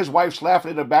thinking? And his wife's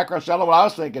laughing in the background. So I don't know what I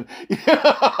was thinking.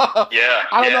 I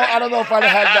don't know if I'd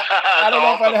have had that. I don't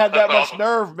know if I'd have had that much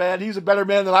nerve, man. He's a better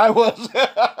man than I was.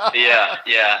 Yeah.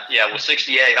 Well,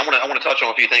 68. I want to touch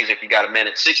on a few things if you got a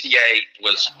minute. 68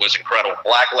 was incredible.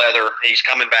 Black leather. He's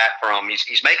coming back from.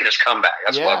 He's making his comeback.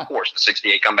 That's why, of course, the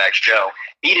 68 comeback show.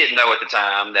 He didn't know at the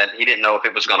time that he didn't know if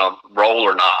it was going to roll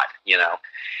or not. You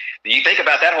think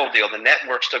about that whole deal. The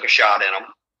networks took a shot in him.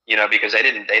 because they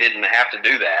didn't have to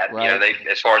do that. Right. They,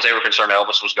 as far as they were concerned,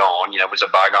 Elvis was gone. It was a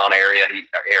bygone era.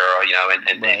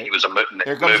 And right. he was a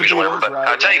movies or whatever. But right,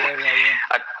 I'll tell you,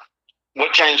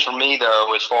 what changed for me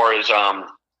though, as far as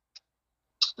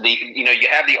you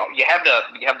have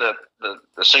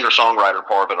the singer songwriter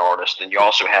part of an artist, and you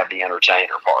also have the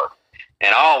entertainer part.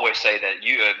 And I always say that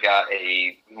you have got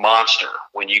a monster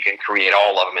when you can create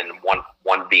all of them in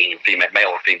one being, male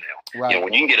or female. Right.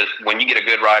 When you get a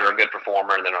good writer, a good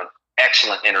performer, and then an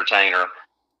excellent entertainer,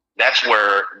 that's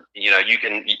where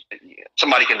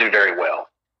somebody can do very well.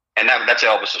 And that's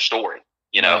Elvis's story.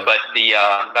 Right. But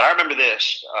I remember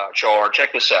this, Char.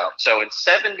 Check this out. So in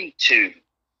 '72.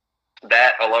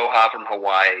 That Aloha from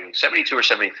Hawaii, 72 or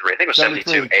 73, I think it was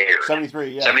 72 aired.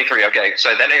 73, yeah. 73, okay.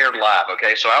 So that aired live,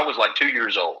 okay? So I was like 2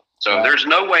 years old. So there's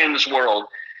no way in this world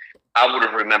I would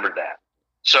have remembered that.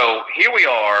 So here we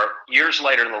are, years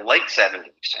later in the late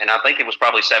 70s, and I think it was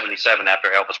probably 77 after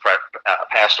Elvis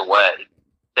passed away.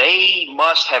 They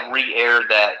must have re-aired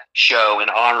that show in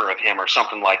honor of him or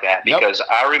something like that, because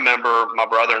I remember my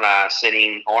brother and I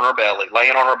laying on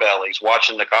our bellies,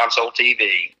 watching the console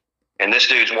TV. And this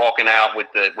dude's walking out with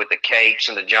the capes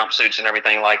and the jumpsuits and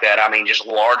everything like that. I mean, just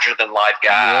larger than life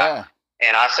guy. Yeah.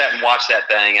 And I sat and watched that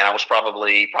thing, and I was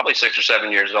probably 6 or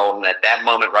 7 years old. And at that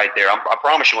moment right there, I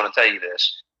promise you, when I tell you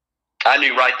this, I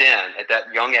knew right then at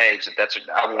that young age that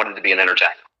I wanted to be an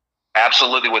entertainer,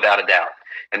 absolutely without a doubt.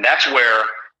 And that's where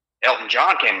Elton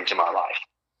John came into my life.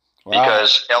 Wow.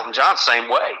 Because Elton John's same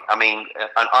way. I mean,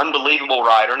 an unbelievable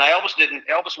writer. Now,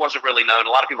 Elvis wasn't really known. A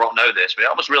lot of people don't know this, but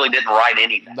Elvis really didn't write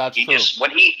anything. That's true.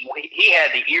 He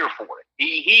had the ear for it.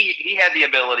 He had the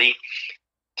ability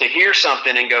to hear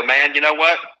something and go, man, you know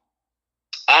what?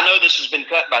 I know this has been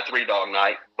cut by Three Dog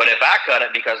Night, but if I cut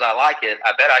it because I like it,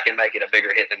 I bet I can make it a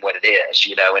bigger hit than what it is,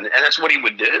 and that's what he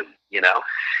would do,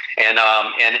 and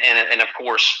of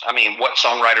course, I mean, what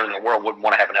songwriter in the world wouldn't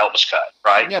want to have an Elvis cut,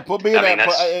 right? Yeah, put me in that.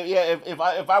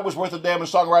 If I was worth a damn in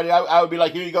songwriting, I would be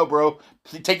like, here you go, bro,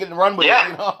 take it and run with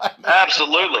it.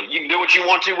 Absolutely. You can do what you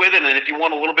want to with it, and if you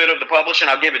want a little bit of the publishing,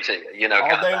 I'll give it to you.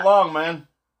 All day long, man.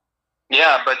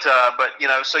 Yeah, but so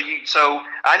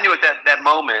I knew at that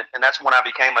moment, and that's when I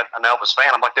became an Elvis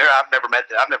fan. I'm like,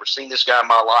 I've never seen this guy in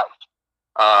my life.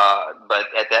 But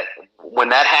when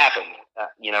that happened,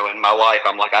 in my life,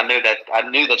 I'm like, I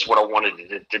knew that's what I wanted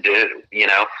to do,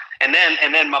 And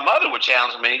then my mother would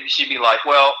challenge me. She'd be like,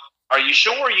 well, are you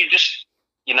sure you just,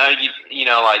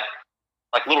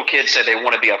 like little kids say they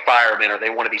want to be a fireman or they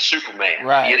want to be Superman,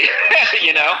 right? Right.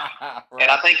 And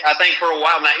I think for a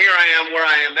while now, here I am where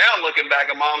I am now, looking back,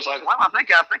 and Mom's like, "Well, I think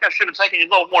I should have taken you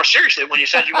a little more seriously when you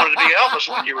said you wanted to be Elvis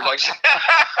when you were like."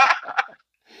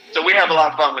 So we have a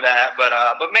lot of fun with that, but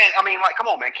man, I mean, like, come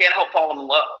on, man, Can't Help Falling in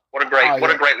Love. What a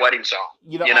great wedding song.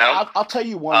 I'll tell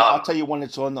you one. I'll tell you one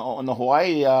that's on the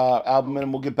Hawaii album,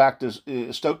 and we'll get back to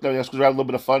Stoked because we have a little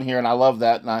bit of fun here, and I love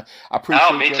that, and I appreciate.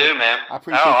 Oh, me too, man. I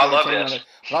appreciate. I love this.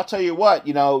 But I'll tell you what,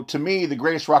 to me, the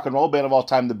greatest rock and roll band of all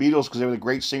time, the Beatles, because they were the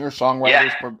great singer,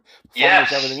 songwriters,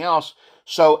 performers, everything else.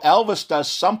 So Elvis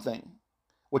does something,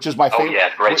 which is my favorite. Oh yeah,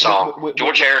 great song.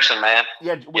 George Harrison, man.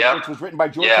 Yeah, which was written by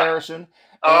George Harrison.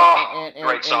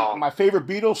 Great song. And my favorite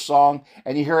Beatles song,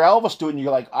 and you hear Elvis do it, and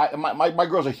you're like, my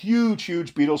girl's a huge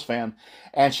Beatles fan,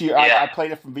 and I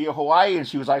played it from via Hawaii, and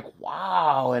she was like,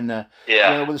 wow, and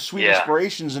with the sweet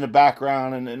inspirations in the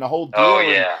background, and the whole deal,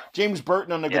 and James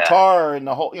Burton on the guitar, and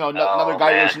the whole, another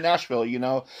guy who lives in Nashville,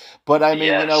 but I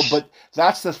mean, but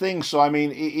that's the thing. So I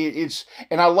mean, it's,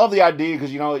 and I love the idea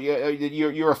because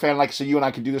you're a fan, like I said, you and I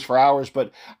could do this for hours,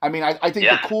 but I mean, I think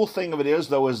the cool thing of it is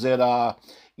though is that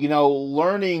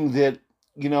learning that,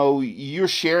 you're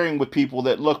sharing with people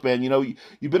that, look, man,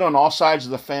 you've been on all sides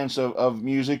of the fence of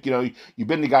music. You've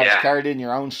been the guy that's carried in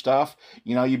your own stuff.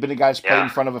 You've been the guy that's played in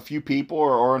front of a few people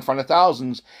or in front of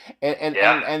thousands. And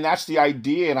that's the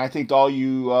idea. And I think to all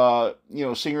you,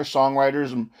 singers,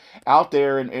 songwriters and out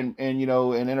there and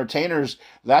entertainers,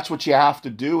 that's what you have to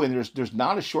do. And there's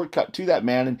not a shortcut to that,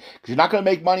 man. And because you're not going to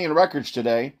make money in records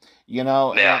today. Keep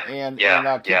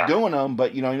doing them,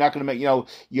 but you're not going to make,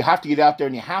 you have to get out there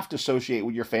and you have to associate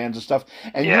with your fans and stuff.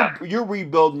 And you're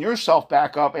rebuilding yourself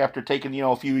back up after taking,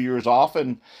 a few years off.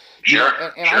 And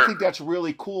I think that's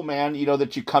really cool, man,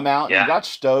 that you come out and you got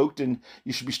stoked, and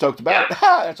you should be stoked about it.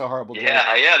 That's a horrible joke.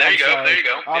 There you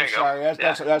go. I'm sorry.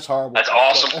 That's horrible. That's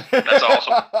awesome. That's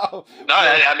awesome. No,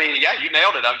 I mean, you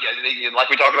nailed it. Like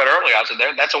we talked about earlier, I said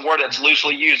that's a word that's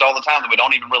loosely used all the time that we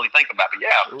don't even really think about.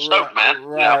 But stoked, man.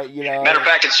 Right. Matter of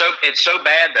fact, it's so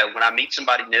bad that when I meet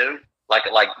somebody new, like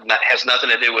has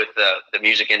nothing to do with the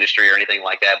music industry or anything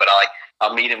like that, but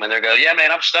I'll meet him and they'll go, yeah,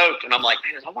 man, I'm stoked. And I'm like,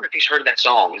 man, I wonder if he's heard that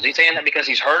song. Is he saying that because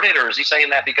he's heard it, or is he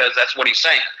saying that because that's what he's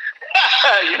saying?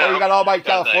 You know, well, you got all my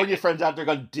California friends out there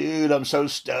going, dude, I'm so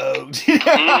stoked. You know.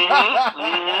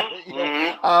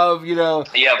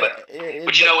 Yeah, but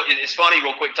you know, it's funny.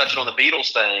 Real quick, touching on the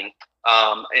Beatles thing.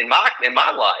 In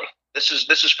my life, this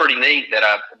is pretty neat that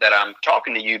I'm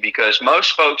talking to you, because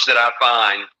most folks that I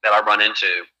find that I run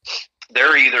into,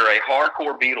 they're either a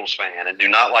hardcore Beatles fan and do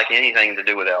not like anything to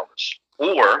do with Elvis,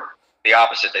 or the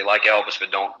opposite. They like Elvis,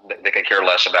 but they could care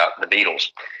less about the Beatles.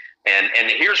 And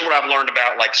here's what I've learned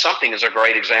about, like, something is a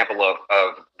great example of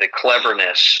the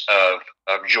cleverness of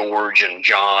George and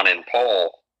John and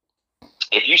Paul.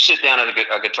 If you sit down as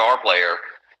a guitar player,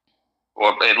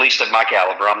 or at least at my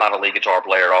caliber, I'm not a lead guitar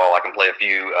player at all. I can play a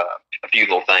few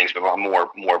little things, but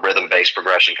more rhythm-based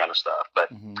progression kind of stuff. But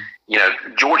you know,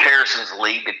 George Harrison's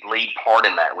lead part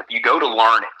in that, if you go to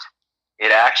learn it,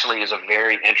 it actually is a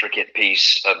very intricate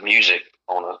piece of music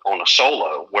on a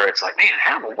solo, where it's like, man,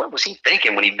 what was he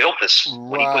thinking when he built this? Right.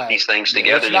 When he put these things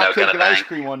together, you know, kind of thing. Ice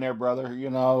cream on there, brother. You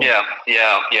know. Yeah.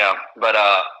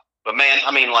 But man,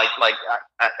 I mean,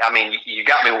 I mean, you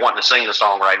got me wanting to sing the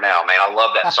song right now, man. I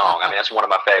love that song. I mean, that's one of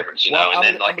my favorites, you know. And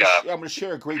then I'm going to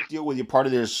share a great deal with you. Part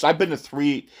of this, I've been to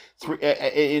three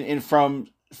from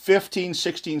 15,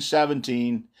 16,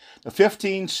 17,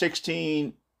 15,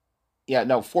 16. Yeah,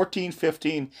 no, 14,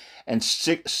 15, and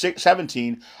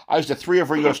 17. I was to 3 of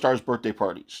Ringo Starr's birthday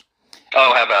parties.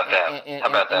 Oh, how about that?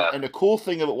 And the cool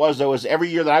thing of it was, though, is every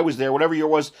year that I was there, whatever year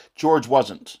was, George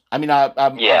wasn't. I mean,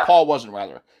 Paul wasn't,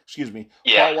 rather. Excuse me.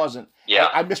 Yeah. Paul wasn't. Yeah.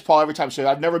 I miss Paul every time, so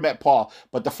I've never met Paul.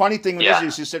 But the funny thing is he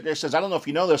sits there and says, I don't know if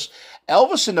you know this,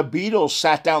 Elvis and the Beatles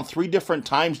sat down 3 different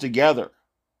times together.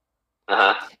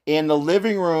 In the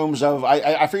living rooms of,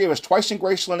 I forget, it was twice in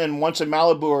Graceland and once in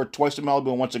Malibu, or twice in Malibu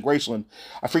and once in Graceland.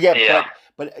 I forget. Yeah.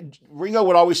 But Ringo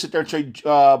would always sit there and say,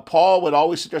 Paul would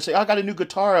always sit there and say, I got a new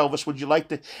guitar, Elvis, would you like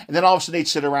to? And then all of a sudden they'd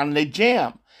sit around and they'd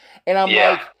jam. And I'm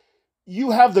like,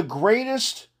 you have the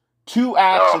greatest 2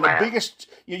 acts and the biggest.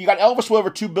 You got Elvis with over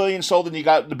 2 billion sold, and you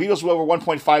got the Beatles with over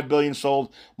 1.5 billion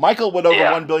sold. Michael with over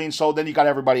 1 billion sold, then you got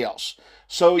everybody else.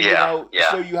 So,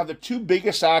 so you have the 2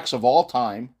 biggest acts of all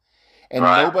time. And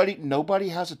nobody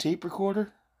has a tape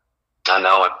recorder? I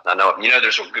know it. You know,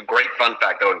 there's a great fun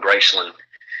fact, though, in Graceland.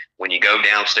 When you go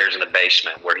downstairs in the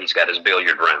basement where he's got his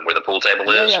billiard room, where the pool table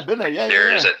is, I've been there.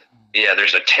 There's a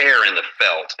tear in the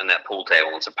felt in that pool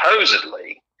table. And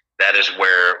supposedly that is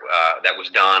where that was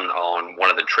done on one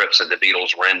of the trips that the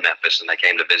Beatles were in Memphis, and they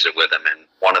came to visit with him. And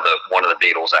one of the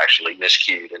Beatles actually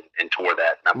miscued and tore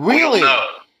that. Now, really?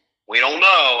 We don't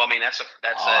know. I mean, I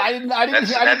didn't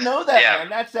know that,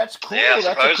 man. That's cool. Yeah, that's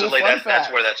supposedly a cool fact.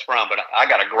 That's where that's from. But I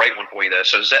got a great one for you, though.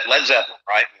 So Led Zeppelin,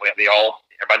 right?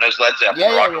 Everybody knows Led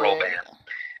Zeppelin, rock and roll band.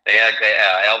 They had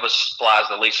Elvis flies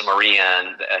the Lisa Marie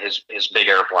in, his big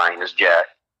airplane, his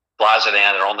jet. Flies it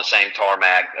in. They're on the same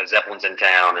tarmac. Zeppelin's in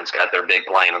town, and it's got their big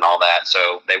plane and all that.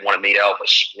 So they want to meet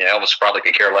Elvis. You know, Elvis probably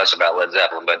could care less about Led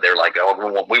Zeppelin, but they're like,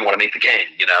 oh, we want to meet the king,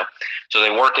 you know. So they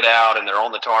work it out, and they're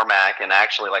on the tarmac, and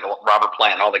actually, like Robert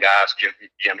Plant and all the guys,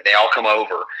 Jim, they all come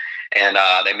over, and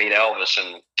they meet Elvis,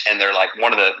 and they're like,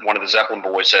 one of the Zeppelin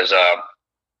boys says,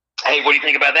 hey, what do you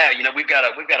think about that? You know, we've got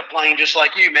a plane just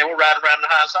like you, man. We're riding around in the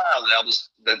high side. And Elvis,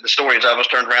 the story is Elvis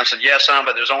turned around and said, yes, son,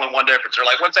 but there's only one difference. They're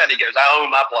like, what's that? He goes, I own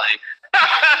my plane.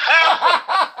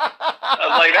 I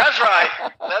was like,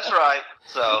 that's right.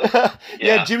 So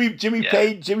yeah,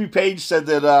 Jimmy Page said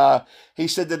that he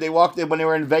said that they walked in when they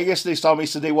were in Vegas. They saw me. He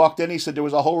said they walked in. He said there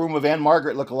was a whole room of Ann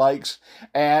Margaret lookalikes.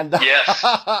 And yes,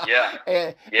 but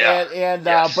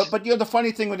you know, the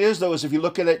funny thing with it is, though, is if you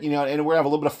look at it, you know, and we're gonna have a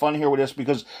little bit of fun here with this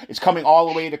because it's coming all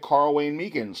the way to Carl Wayne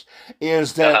Meekins,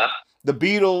 is that the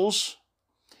Beatles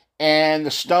and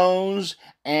the Stones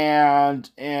and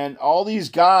all these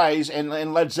guys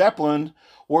and Led Zeppelin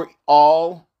were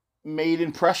all made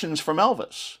impressions from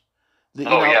Elvis. They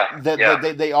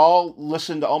all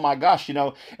listened to, oh my gosh, you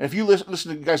know, and if you listen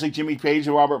to guys like Jimmy Page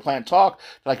and Robert Plant talk,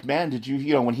 like, man, did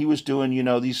you know, when he was doing, you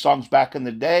know, these songs back in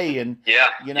the day and,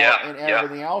 and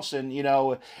everything else, and, you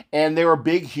know, and they were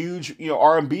big, huge, you know,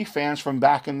 R&B fans from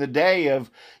back in the day of,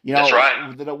 you know,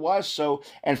 that it was. So,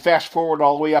 and fast forward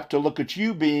all the way up to look at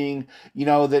you being, you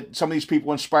know, that some of these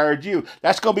people inspired you.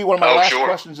 That's going to be one of my last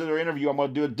questions in our interview. I'm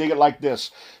going to dig it like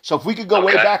this. So if we could go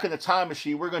way back in the time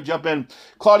machine, we're going to jump in.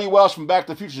 Claudia Wells from Back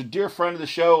to the Future, a dear friend of the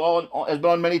show, has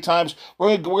been on many times.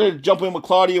 We're going to jump in with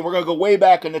Claudia. We're going to go way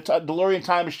back in the DeLorean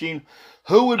time machine.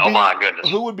 Who would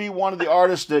be one of the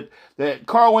artists that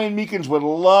Carl Wayne Meekins would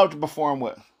love to perform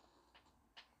with?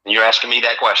 You're asking me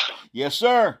that question? Yes,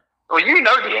 sir. Well, you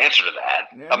know the answer to that.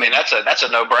 Yeah, I mean, that's a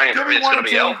no-brainer. It's going to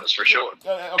be Elvis for sure.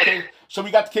 Okay, so we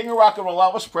got the King of Rock and Roll,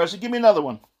 Elvis Presley. Give me another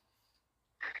one.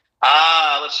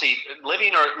 Let's see,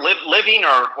 living or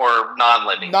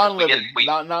non-living. Non-living.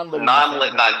 Non-living.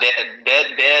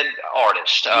 Dead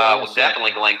artist.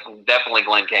 Definitely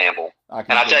Glenn Campbell.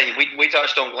 And I tell you, we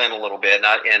touched on Glenn a little bit,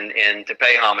 and to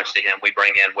pay homage to him, we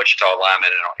bring in Wichita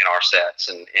Lineman in our sets,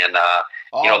 and a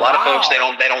lot of folks they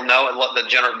don't know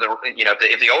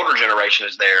if the older generation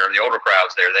is there, the older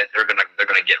crowd's there, they're gonna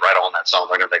get right on that song.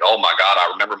 They're gonna think, oh my God, I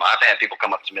remember. I've had people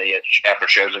come up to me after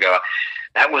shows and go,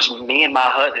 that was me and my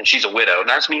husband. She's a widow, and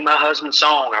that's me and my husband's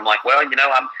song. I'm like, well,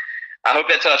 I hope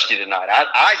that touched you tonight.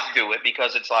 I do it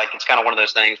because it's kind of one of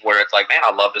those things where it's like, man,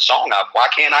 I love this song. Why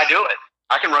can't I do it?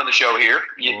 I can run the show here,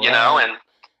 you know, and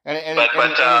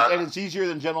it's easier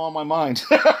than Gentle on My Mind.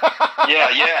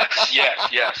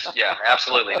 Yes,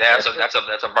 absolutely. That's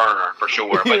a burner for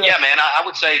sure. But yeah, man, I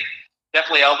would say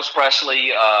definitely Elvis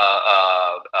Presley,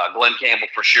 Glenn Campbell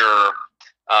for sure.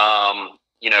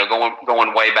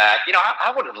 Going way back.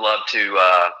 I would have loved to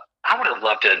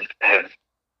have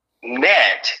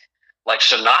met like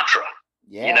Sinatra.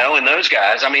 Yeah. And those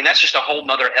guys. I mean, that's just a whole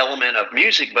nother element of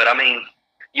music. But I mean,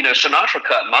 Sinatra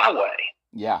cut my way.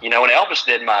 Yeah. And Elvis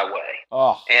did my way.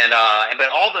 Oh. But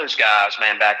all those guys,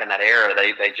 man, back in that era,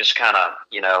 they just kind of,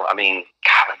 I mean,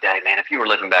 God dang, man, if you were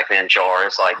living back then, Char,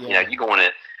 it's like, you go in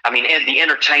it. I mean, and the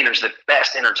entertainers, the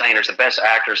best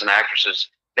actors and actresses,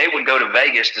 they would go to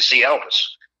Vegas to see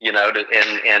Elvis,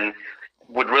 and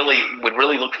would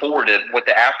really look forward to what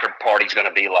the after party's going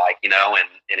to be like, and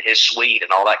his suite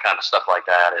and all that kind of stuff like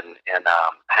that. And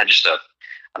had just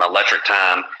an electric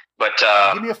time. But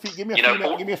give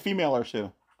me a female or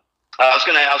two. I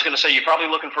was gonna say you're probably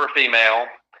looking for a female.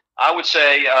 I would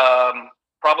say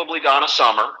probably Donna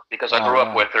Summer because I grew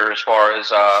up with her as far as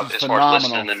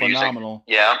listening to music. Phenomenal.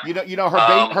 Yeah.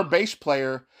 Her bass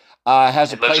player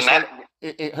has a place.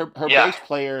 Her bass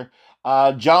player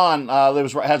John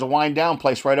has a wind down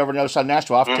place right over on the other side of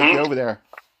Nashville. I'll have to take you over there.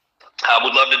 I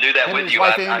would love to do that with you.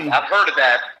 I've heard of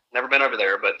that. Never been over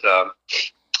there, but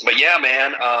yeah,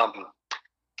 man.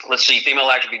 Let's see, female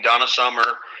actor would be Donna Summer.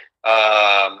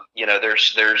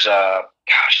 There's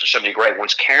so many great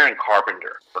ones. Karen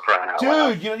Carpenter, for crying out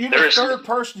loud. Dude, you're the third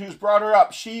person who's brought her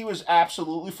up. She was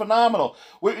absolutely phenomenal.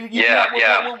 We're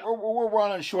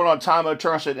running short on time, and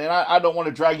I don't want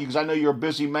to drag you because I know you're a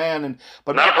busy man.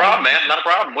 But not a problem, man. Not a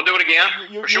problem. We'll do it again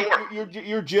for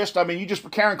sure.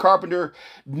 Karen Carpenter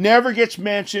never gets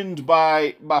mentioned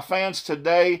by fans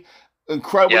today.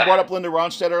 Incredible. We brought up Linda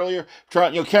Ronstadt earlier.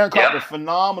 Karen Carpenter,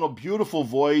 phenomenal, beautiful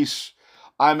voice.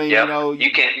 I mean,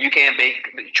 you can't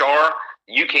beat Char.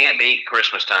 You can't beat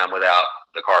Christmas time without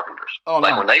the Carpenters. Oh,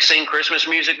 like when they sing Christmas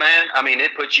music, man. I mean,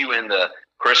 it puts you in the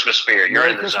Christmas spirit. You're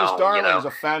in the Christmas zone. Darling is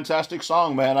a fantastic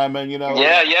song, man. I mean, Yeah,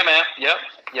 man. Yep.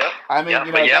 I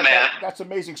mean, man. That's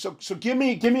amazing. So give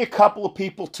me a couple of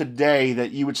people today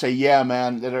that you would say, yeah,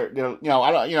 man, that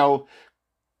are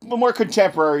more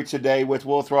contemporary today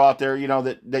we'll throw out there,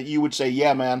 that you would say,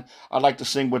 yeah, man, I'd like to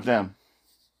sing with them.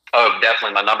 Oh,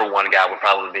 definitely. My number one guy would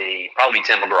probably be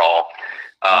Tim McGraw.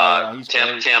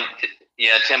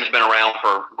 Tim's been around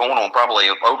for going on probably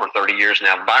over 30 years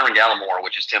now. Byron Gallimore,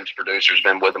 which is Tim's producer, has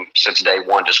been with him since day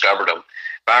one, discovered him.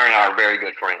 Byron and I are very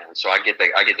good friends, so I get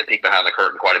to peek behind the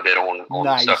curtain quite a bit on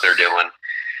the stuff they're doing.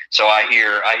 So I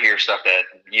hear stuff that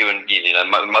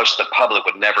most of the public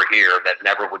would never hear, that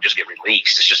never would just get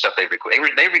released. It's just stuff they record.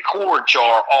 They record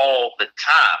Char all the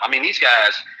time. I mean, these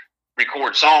guys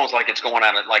record songs like it's going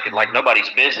out like nobody's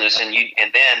business, and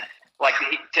then like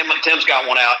Tim's got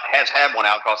one out, has had one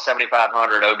out called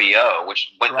 7500 OBO,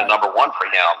 which went to number one for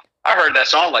him. I heard that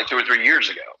song like 2 or 3 years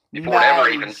ago before it ever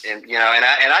even, and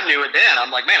I knew it then.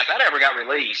 I'm like, man, if that ever got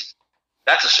released,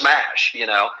 that's a smash,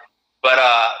 But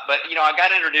I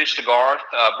got introduced to Garth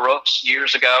Brooks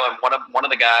years ago, and one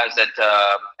of the guys that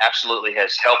absolutely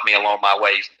has helped me along my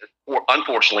ways.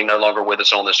 Unfortunately, no longer with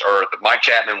us on this earth. But Mike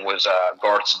Chapman was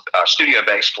Garth's studio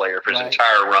bass player for his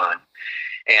entire run,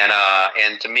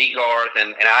 and to meet Garth,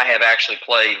 and I have actually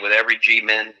played with every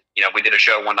G-Men. We did a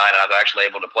show one night, and I was actually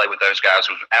able to play with those guys.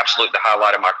 It was absolutely the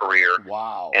highlight of my career.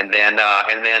 Wow. And then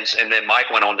Mike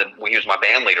went on he was my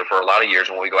band leader for a lot of years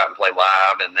when we go out and play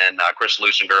live. And then Chris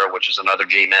Lusengura, which is another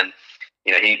G-Man,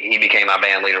 he became my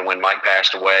band leader when Mike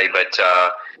passed away. But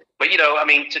I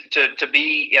mean, to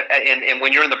be and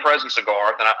when you're in the presence of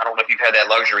Garth, and I don't know if you've had that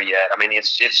luxury yet. I mean,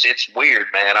 it's weird,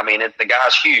 man. I mean, the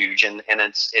guy's huge, and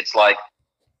it's like,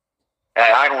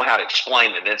 I don't know how to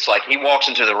explain it. It's like he walks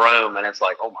into the room and it's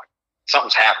like, oh my,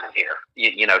 something's happening here,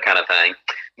 kind of thing.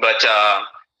 But,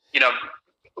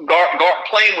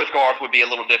 playing with Garth would be a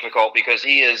little difficult because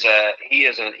he is the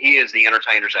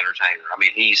entertainer's entertainer. I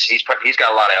mean, he's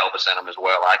got a lot of Elvis in him as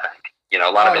well. I think, you know,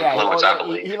 a lot of influence. I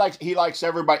believe he likes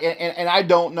everybody, and I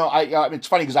don't know. It's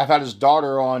funny because I've had his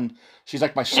daughter on. She's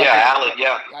like my second.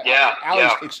 Yeah, Allie.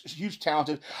 Allie's huge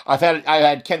talented. I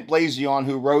had Kent Blasey on,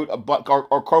 who wrote a book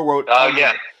or co-wrote. Oh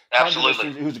yeah.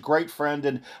 Absolutely, who's a great friend,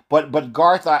 and but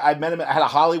Garth, I met him. I had a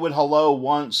Hollywood Hello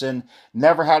once, and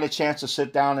never had a chance to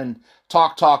sit down and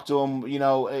talk to him. You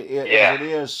know, as it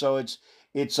is. So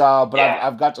but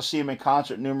I've got to see him in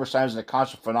concert numerous times, and the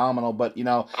concert phenomenal. But you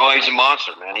know, he's a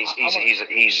monster, man.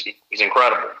 He's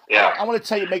incredible. Yeah, I want to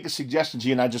tell you, make a suggestion to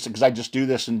you, and because I just do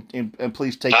this, and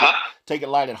please take it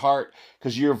light at heart,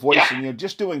 because your voice and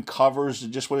just doing covers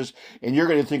and and you're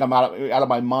going to think I'm out of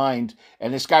my mind.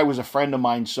 And this guy was a friend of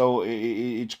mine, so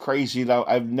it's crazy that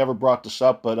I've never brought this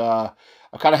up, but I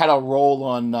kind of had a role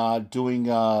on doing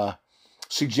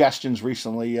suggestions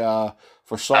recently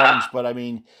for songs. But I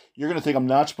mean, you're going to think I'm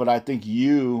nuts, but I think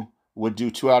you would do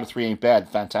 2 out of 3 Ain't Bad.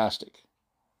 Fantastic.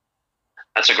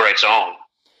 That's a great song.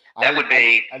 I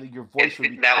think your voice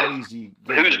would be crazy.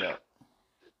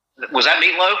 Was that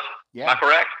Meatloaf? Yeah. Am I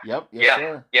correct? Yep. Yes,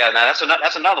 sir. Yeah. No, that's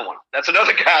another one. That's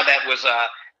another guy that was, I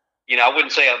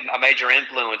wouldn't say a major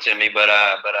influence in me, but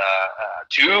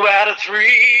 2 out of 3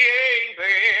 ain't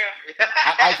bad.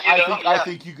 I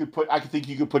think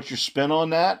you could put your spin on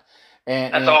that.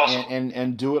 That's awesome.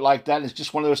 And do it like that. And it's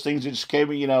just one of those things that just came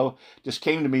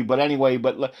to me. But anyway,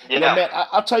 man,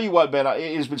 I'll tell you what, man,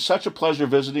 it has been such a pleasure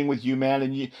visiting with you, man.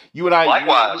 And you and I,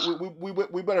 likewise,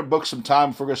 we better book some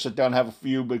time if we're going to sit down and have a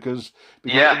few, because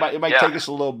it might take us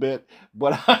a little bit.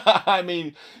 But I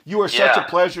mean, you are such a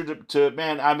pleasure to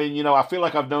man. I mean, I feel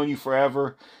like I've known you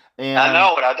forever. And I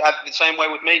know it. The same way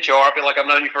with me, Joe. I feel like I've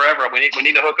known you forever. We need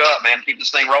to hook up, man. Keep this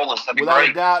thing rolling. That'd be without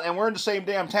great. a doubt. And we're in the same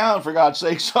damn town, for God's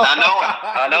sake. So I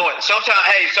know it.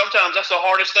 Sometimes that's the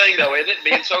hardest thing, though, isn't it?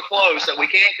 Being so close that we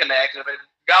can't connect.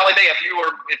 Golly day, if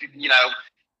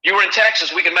you were in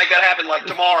Texas, we can make that happen like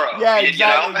tomorrow. Yeah,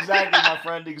 exactly, my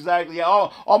friend, exactly. Yeah,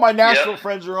 all my Nashville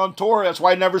friends are on tour. That's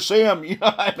why I never see them. You know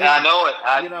what I mean? I know it.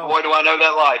 Boy, do I know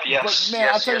that life. Yes. But man,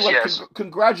 I'll tell you what.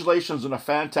 Congratulations on a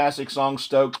fantastic song,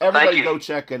 Stoked. Everybody go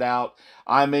check it out.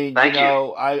 I mean, Thank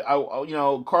you.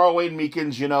 Carl Wayne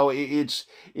Meekins,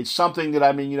 it's something that,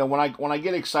 I mean, when I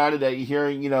get excited at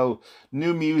hearing,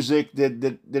 new music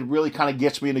that really kind of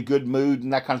gets me in a good mood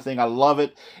and that kind of thing, I love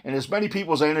it. And as many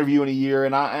people as I interview in a year,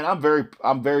 and I'm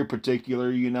very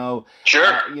particular,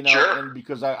 Sure. And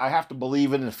because I have to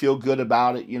believe it and feel good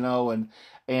about it,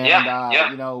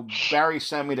 Barry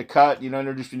sent me the cut,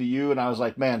 introduced me to you, and I was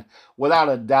like, man, without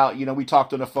a doubt, we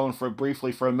talked on the phone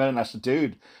briefly for a minute, and I said,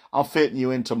 dude, I'm fitting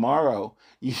you in tomorrow.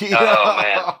 Man.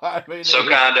 I mean, so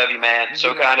kind of you, man.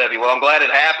 So kind of you. Well, I'm glad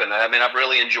it happened. I mean, I've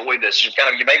really enjoyed this. You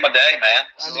made my day, man.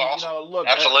 This is awesome. Look,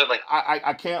 absolutely.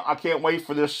 I can't wait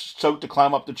for this Stoked to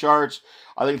climb up the charts.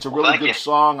 I think it's a really good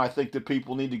song. I think that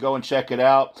people need to go and check it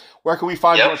out. Where can we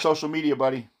find you on social media,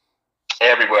 buddy?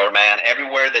 Everywhere, man.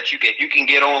 Everywhere that you can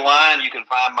get online, you can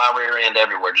find my rear end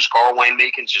everywhere. Just Carl Wayne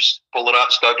Meekins, just pull it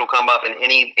up. Stoked will come up in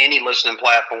any listening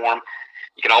platform.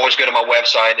 You can always go to my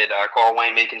website at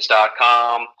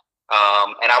carlwaynemeekins.com.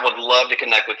 And I would love to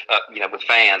connect with with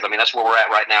fans. I mean, that's where we're at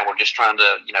right now. We're just trying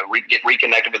to get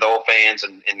reconnected with old fans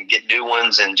and get new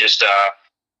ones, and just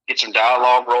get some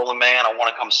dialogue rolling, man. I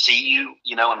want to come see you,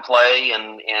 and play,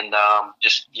 and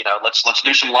just let's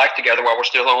do some life together while we're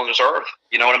still on this earth.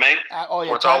 You know what I mean? Oh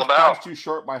yeah, what it's all about. Time's too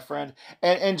short, my friend.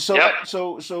 And so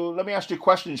let me ask you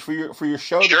questions for your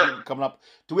show Sure. coming up.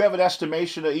 Do we have an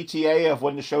estimation, of ETA, of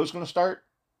when the show's going to start?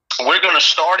 We're going to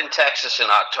start in Texas in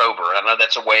October. I know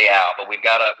that's a way out, but we've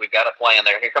got a plan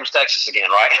there. Here comes Texas again,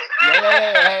 right?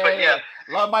 Yeah.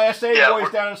 Love my SA boys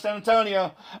down in San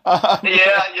Antonio.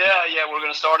 Yeah. We're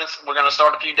going to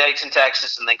start a few dates in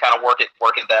Texas, and then kind of work it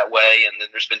that way. And then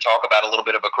there's been talk about a little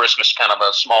bit of a Christmas kind of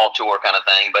a small tour kind of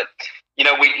thing. But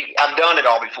I've done it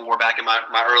all before back in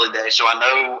my early days, so I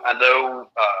know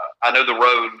the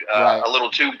road a little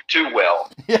too well.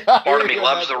 Yeah, part of me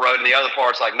loves the road, and the other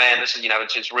part's like, man, this is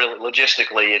it's really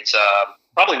logistically, it's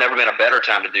probably never been a better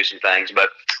time to do some things. But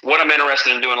what I'm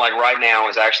interested in doing, like right now,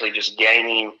 is actually just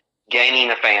gaining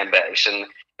a fan base, and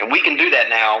we can do that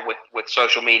now with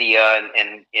social media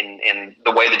and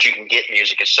the way that you can get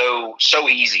music is so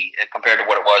easy compared to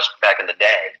what it was back in the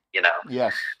day.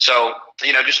 Yes. So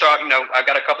just start. I've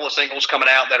got a couple of singles coming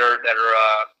out that are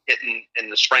hitting in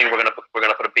the spring. We're gonna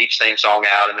put a beach theme song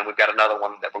out, and then we've got another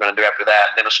one that we're gonna do after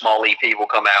that. Then a small EP will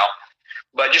come out.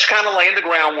 But just kind of laying the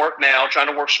groundwork now, trying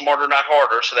to work smarter, not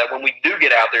harder, so that when we do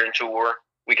get out there and tour,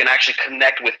 we can actually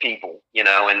connect with people, you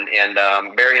know, and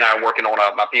Barry and I are working on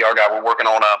my PR guy, we're working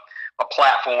on a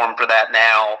platform for that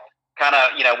now. Kind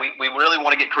of, you know, we really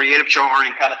want to get creative, Char,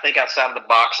 and kind of think outside of the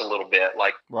box a little bit.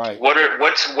 Like,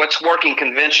 what's working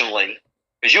conventionally?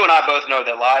 Because you and I both know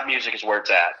that live music is where it's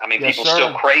at. I mean, people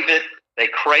still crave it. They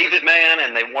crave it, man,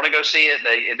 and they want to go see it.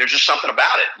 There's just something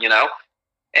about it, you know.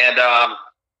 And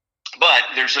but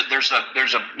there's a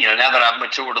you know, now that I've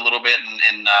matured a little bit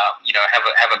and you know,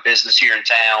 have a business here in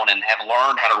town and have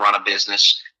learned how to run a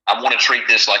business, I want to treat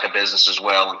this like a business as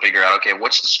well and figure out, okay,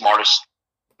 what's the smartest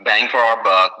bang for our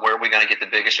buck? Where are we going to get the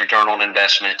biggest return on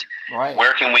investment? Right.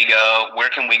 Where can we go?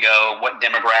 What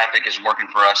demographic is working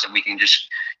for us that we can just,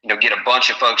 you know, get a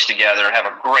bunch of folks together, have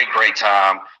a great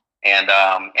time, and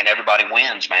everybody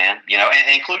wins, man. You know,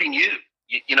 and including you.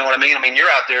 You know what I mean? I mean, you're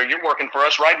out there, you're working for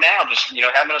us right now, just, you know,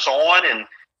 having us on and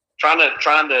trying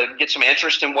to get some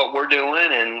interest in what we're doing.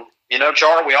 And, you know,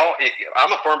 Char,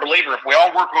 I'm a firm believer, if we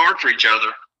all work hard for each other,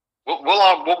 we're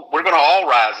going to all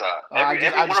rise up. I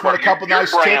just want a couple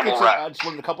nice tickets. I just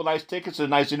wanted a couple nice tickets, a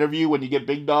nice interview when you get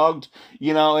big dogged,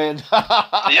 you know, and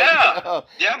yeah,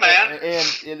 man.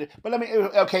 And but I mean,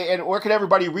 okay, and where can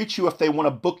everybody reach you if they want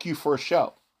to book you for a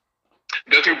show?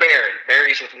 Go through Barry.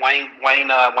 Barry's with Wayne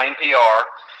PR,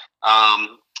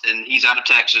 and he's out of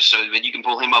Texas, so that you can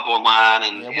pull him up online.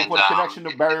 And we'll put a connection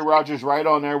to Barry Rogers right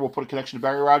on there. We'll put a connection to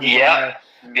Barry Rogers. Yeah,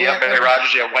 Barry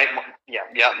Rogers. Yeah, Wayne.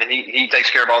 Yeah, and he takes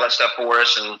care of all that stuff for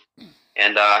us,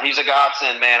 and he's a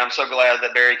godsend, man. I'm so glad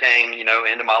that Barry came, you know,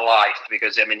 into my life,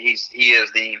 because I mean, he is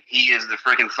the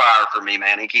freaking fire for me,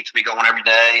 man. He keeps me going every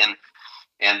day, and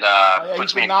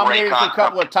he's been nominated for a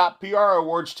couple of top PR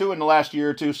awards too in the last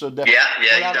year or two. So he's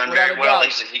done very well.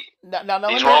 He's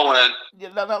rolling it.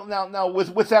 Now,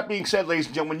 with that being said, ladies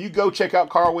and gentlemen, when you go check out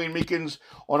Carl Wayne Meekins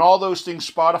on all those things,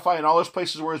 Spotify and all those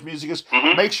places where his music is,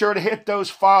 make sure to hit those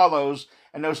follows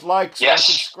and those likes and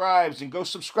subscribes, and go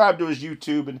subscribe to his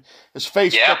YouTube and his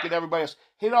Facebook and everybody else.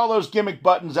 Hit all those gimmick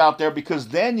buttons out there, because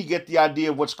then you get the idea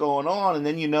of what's going on, and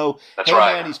then you know,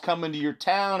 man, he's coming to your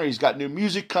town, or he's got new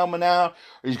music coming out,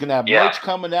 or he's going to have merch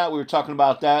coming out. We were talking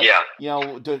about that. Yeah. You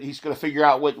know, he's going to figure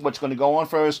out what's going to go on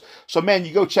for us. So, man,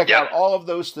 you go check out all of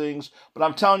those things. But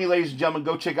I'm telling you, ladies and gentlemen,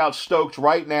 go check out Stoked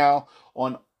right now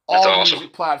on all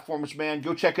music platforms, man.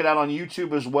 Go check it out on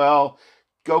YouTube as well.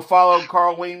 Go follow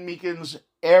Carl Wayne Meekins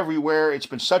everywhere. It's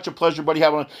been such a pleasure, buddy,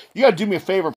 having on. You got to do me a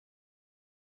favor.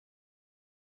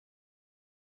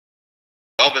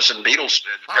 Elvis and Beatles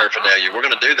paraphernalia. We're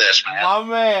going to do this, man. My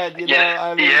man.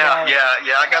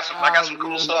 I got some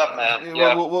cool stuff, man.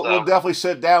 We'll definitely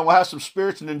sit down. We'll have some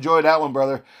spirits and enjoy that one,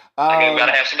 brother. We got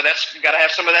to have some of that. You got to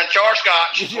have some of that char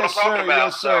scotch. Yes,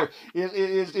 sir.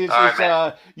 Yes,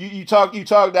 sir. You talk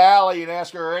to Allie and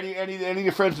ask her any of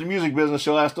your friends in the music business.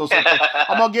 She'll ask those things.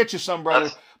 I'm gonna get you some,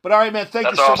 brother. But all right, man, thank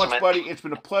you so much, buddy. It's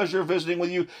been a pleasure visiting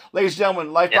with you. Ladies and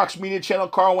gentlemen, Lifebox Media Channel,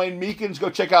 Carl Wayne Meekins. Go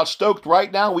check out Stoked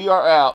right now. We are out.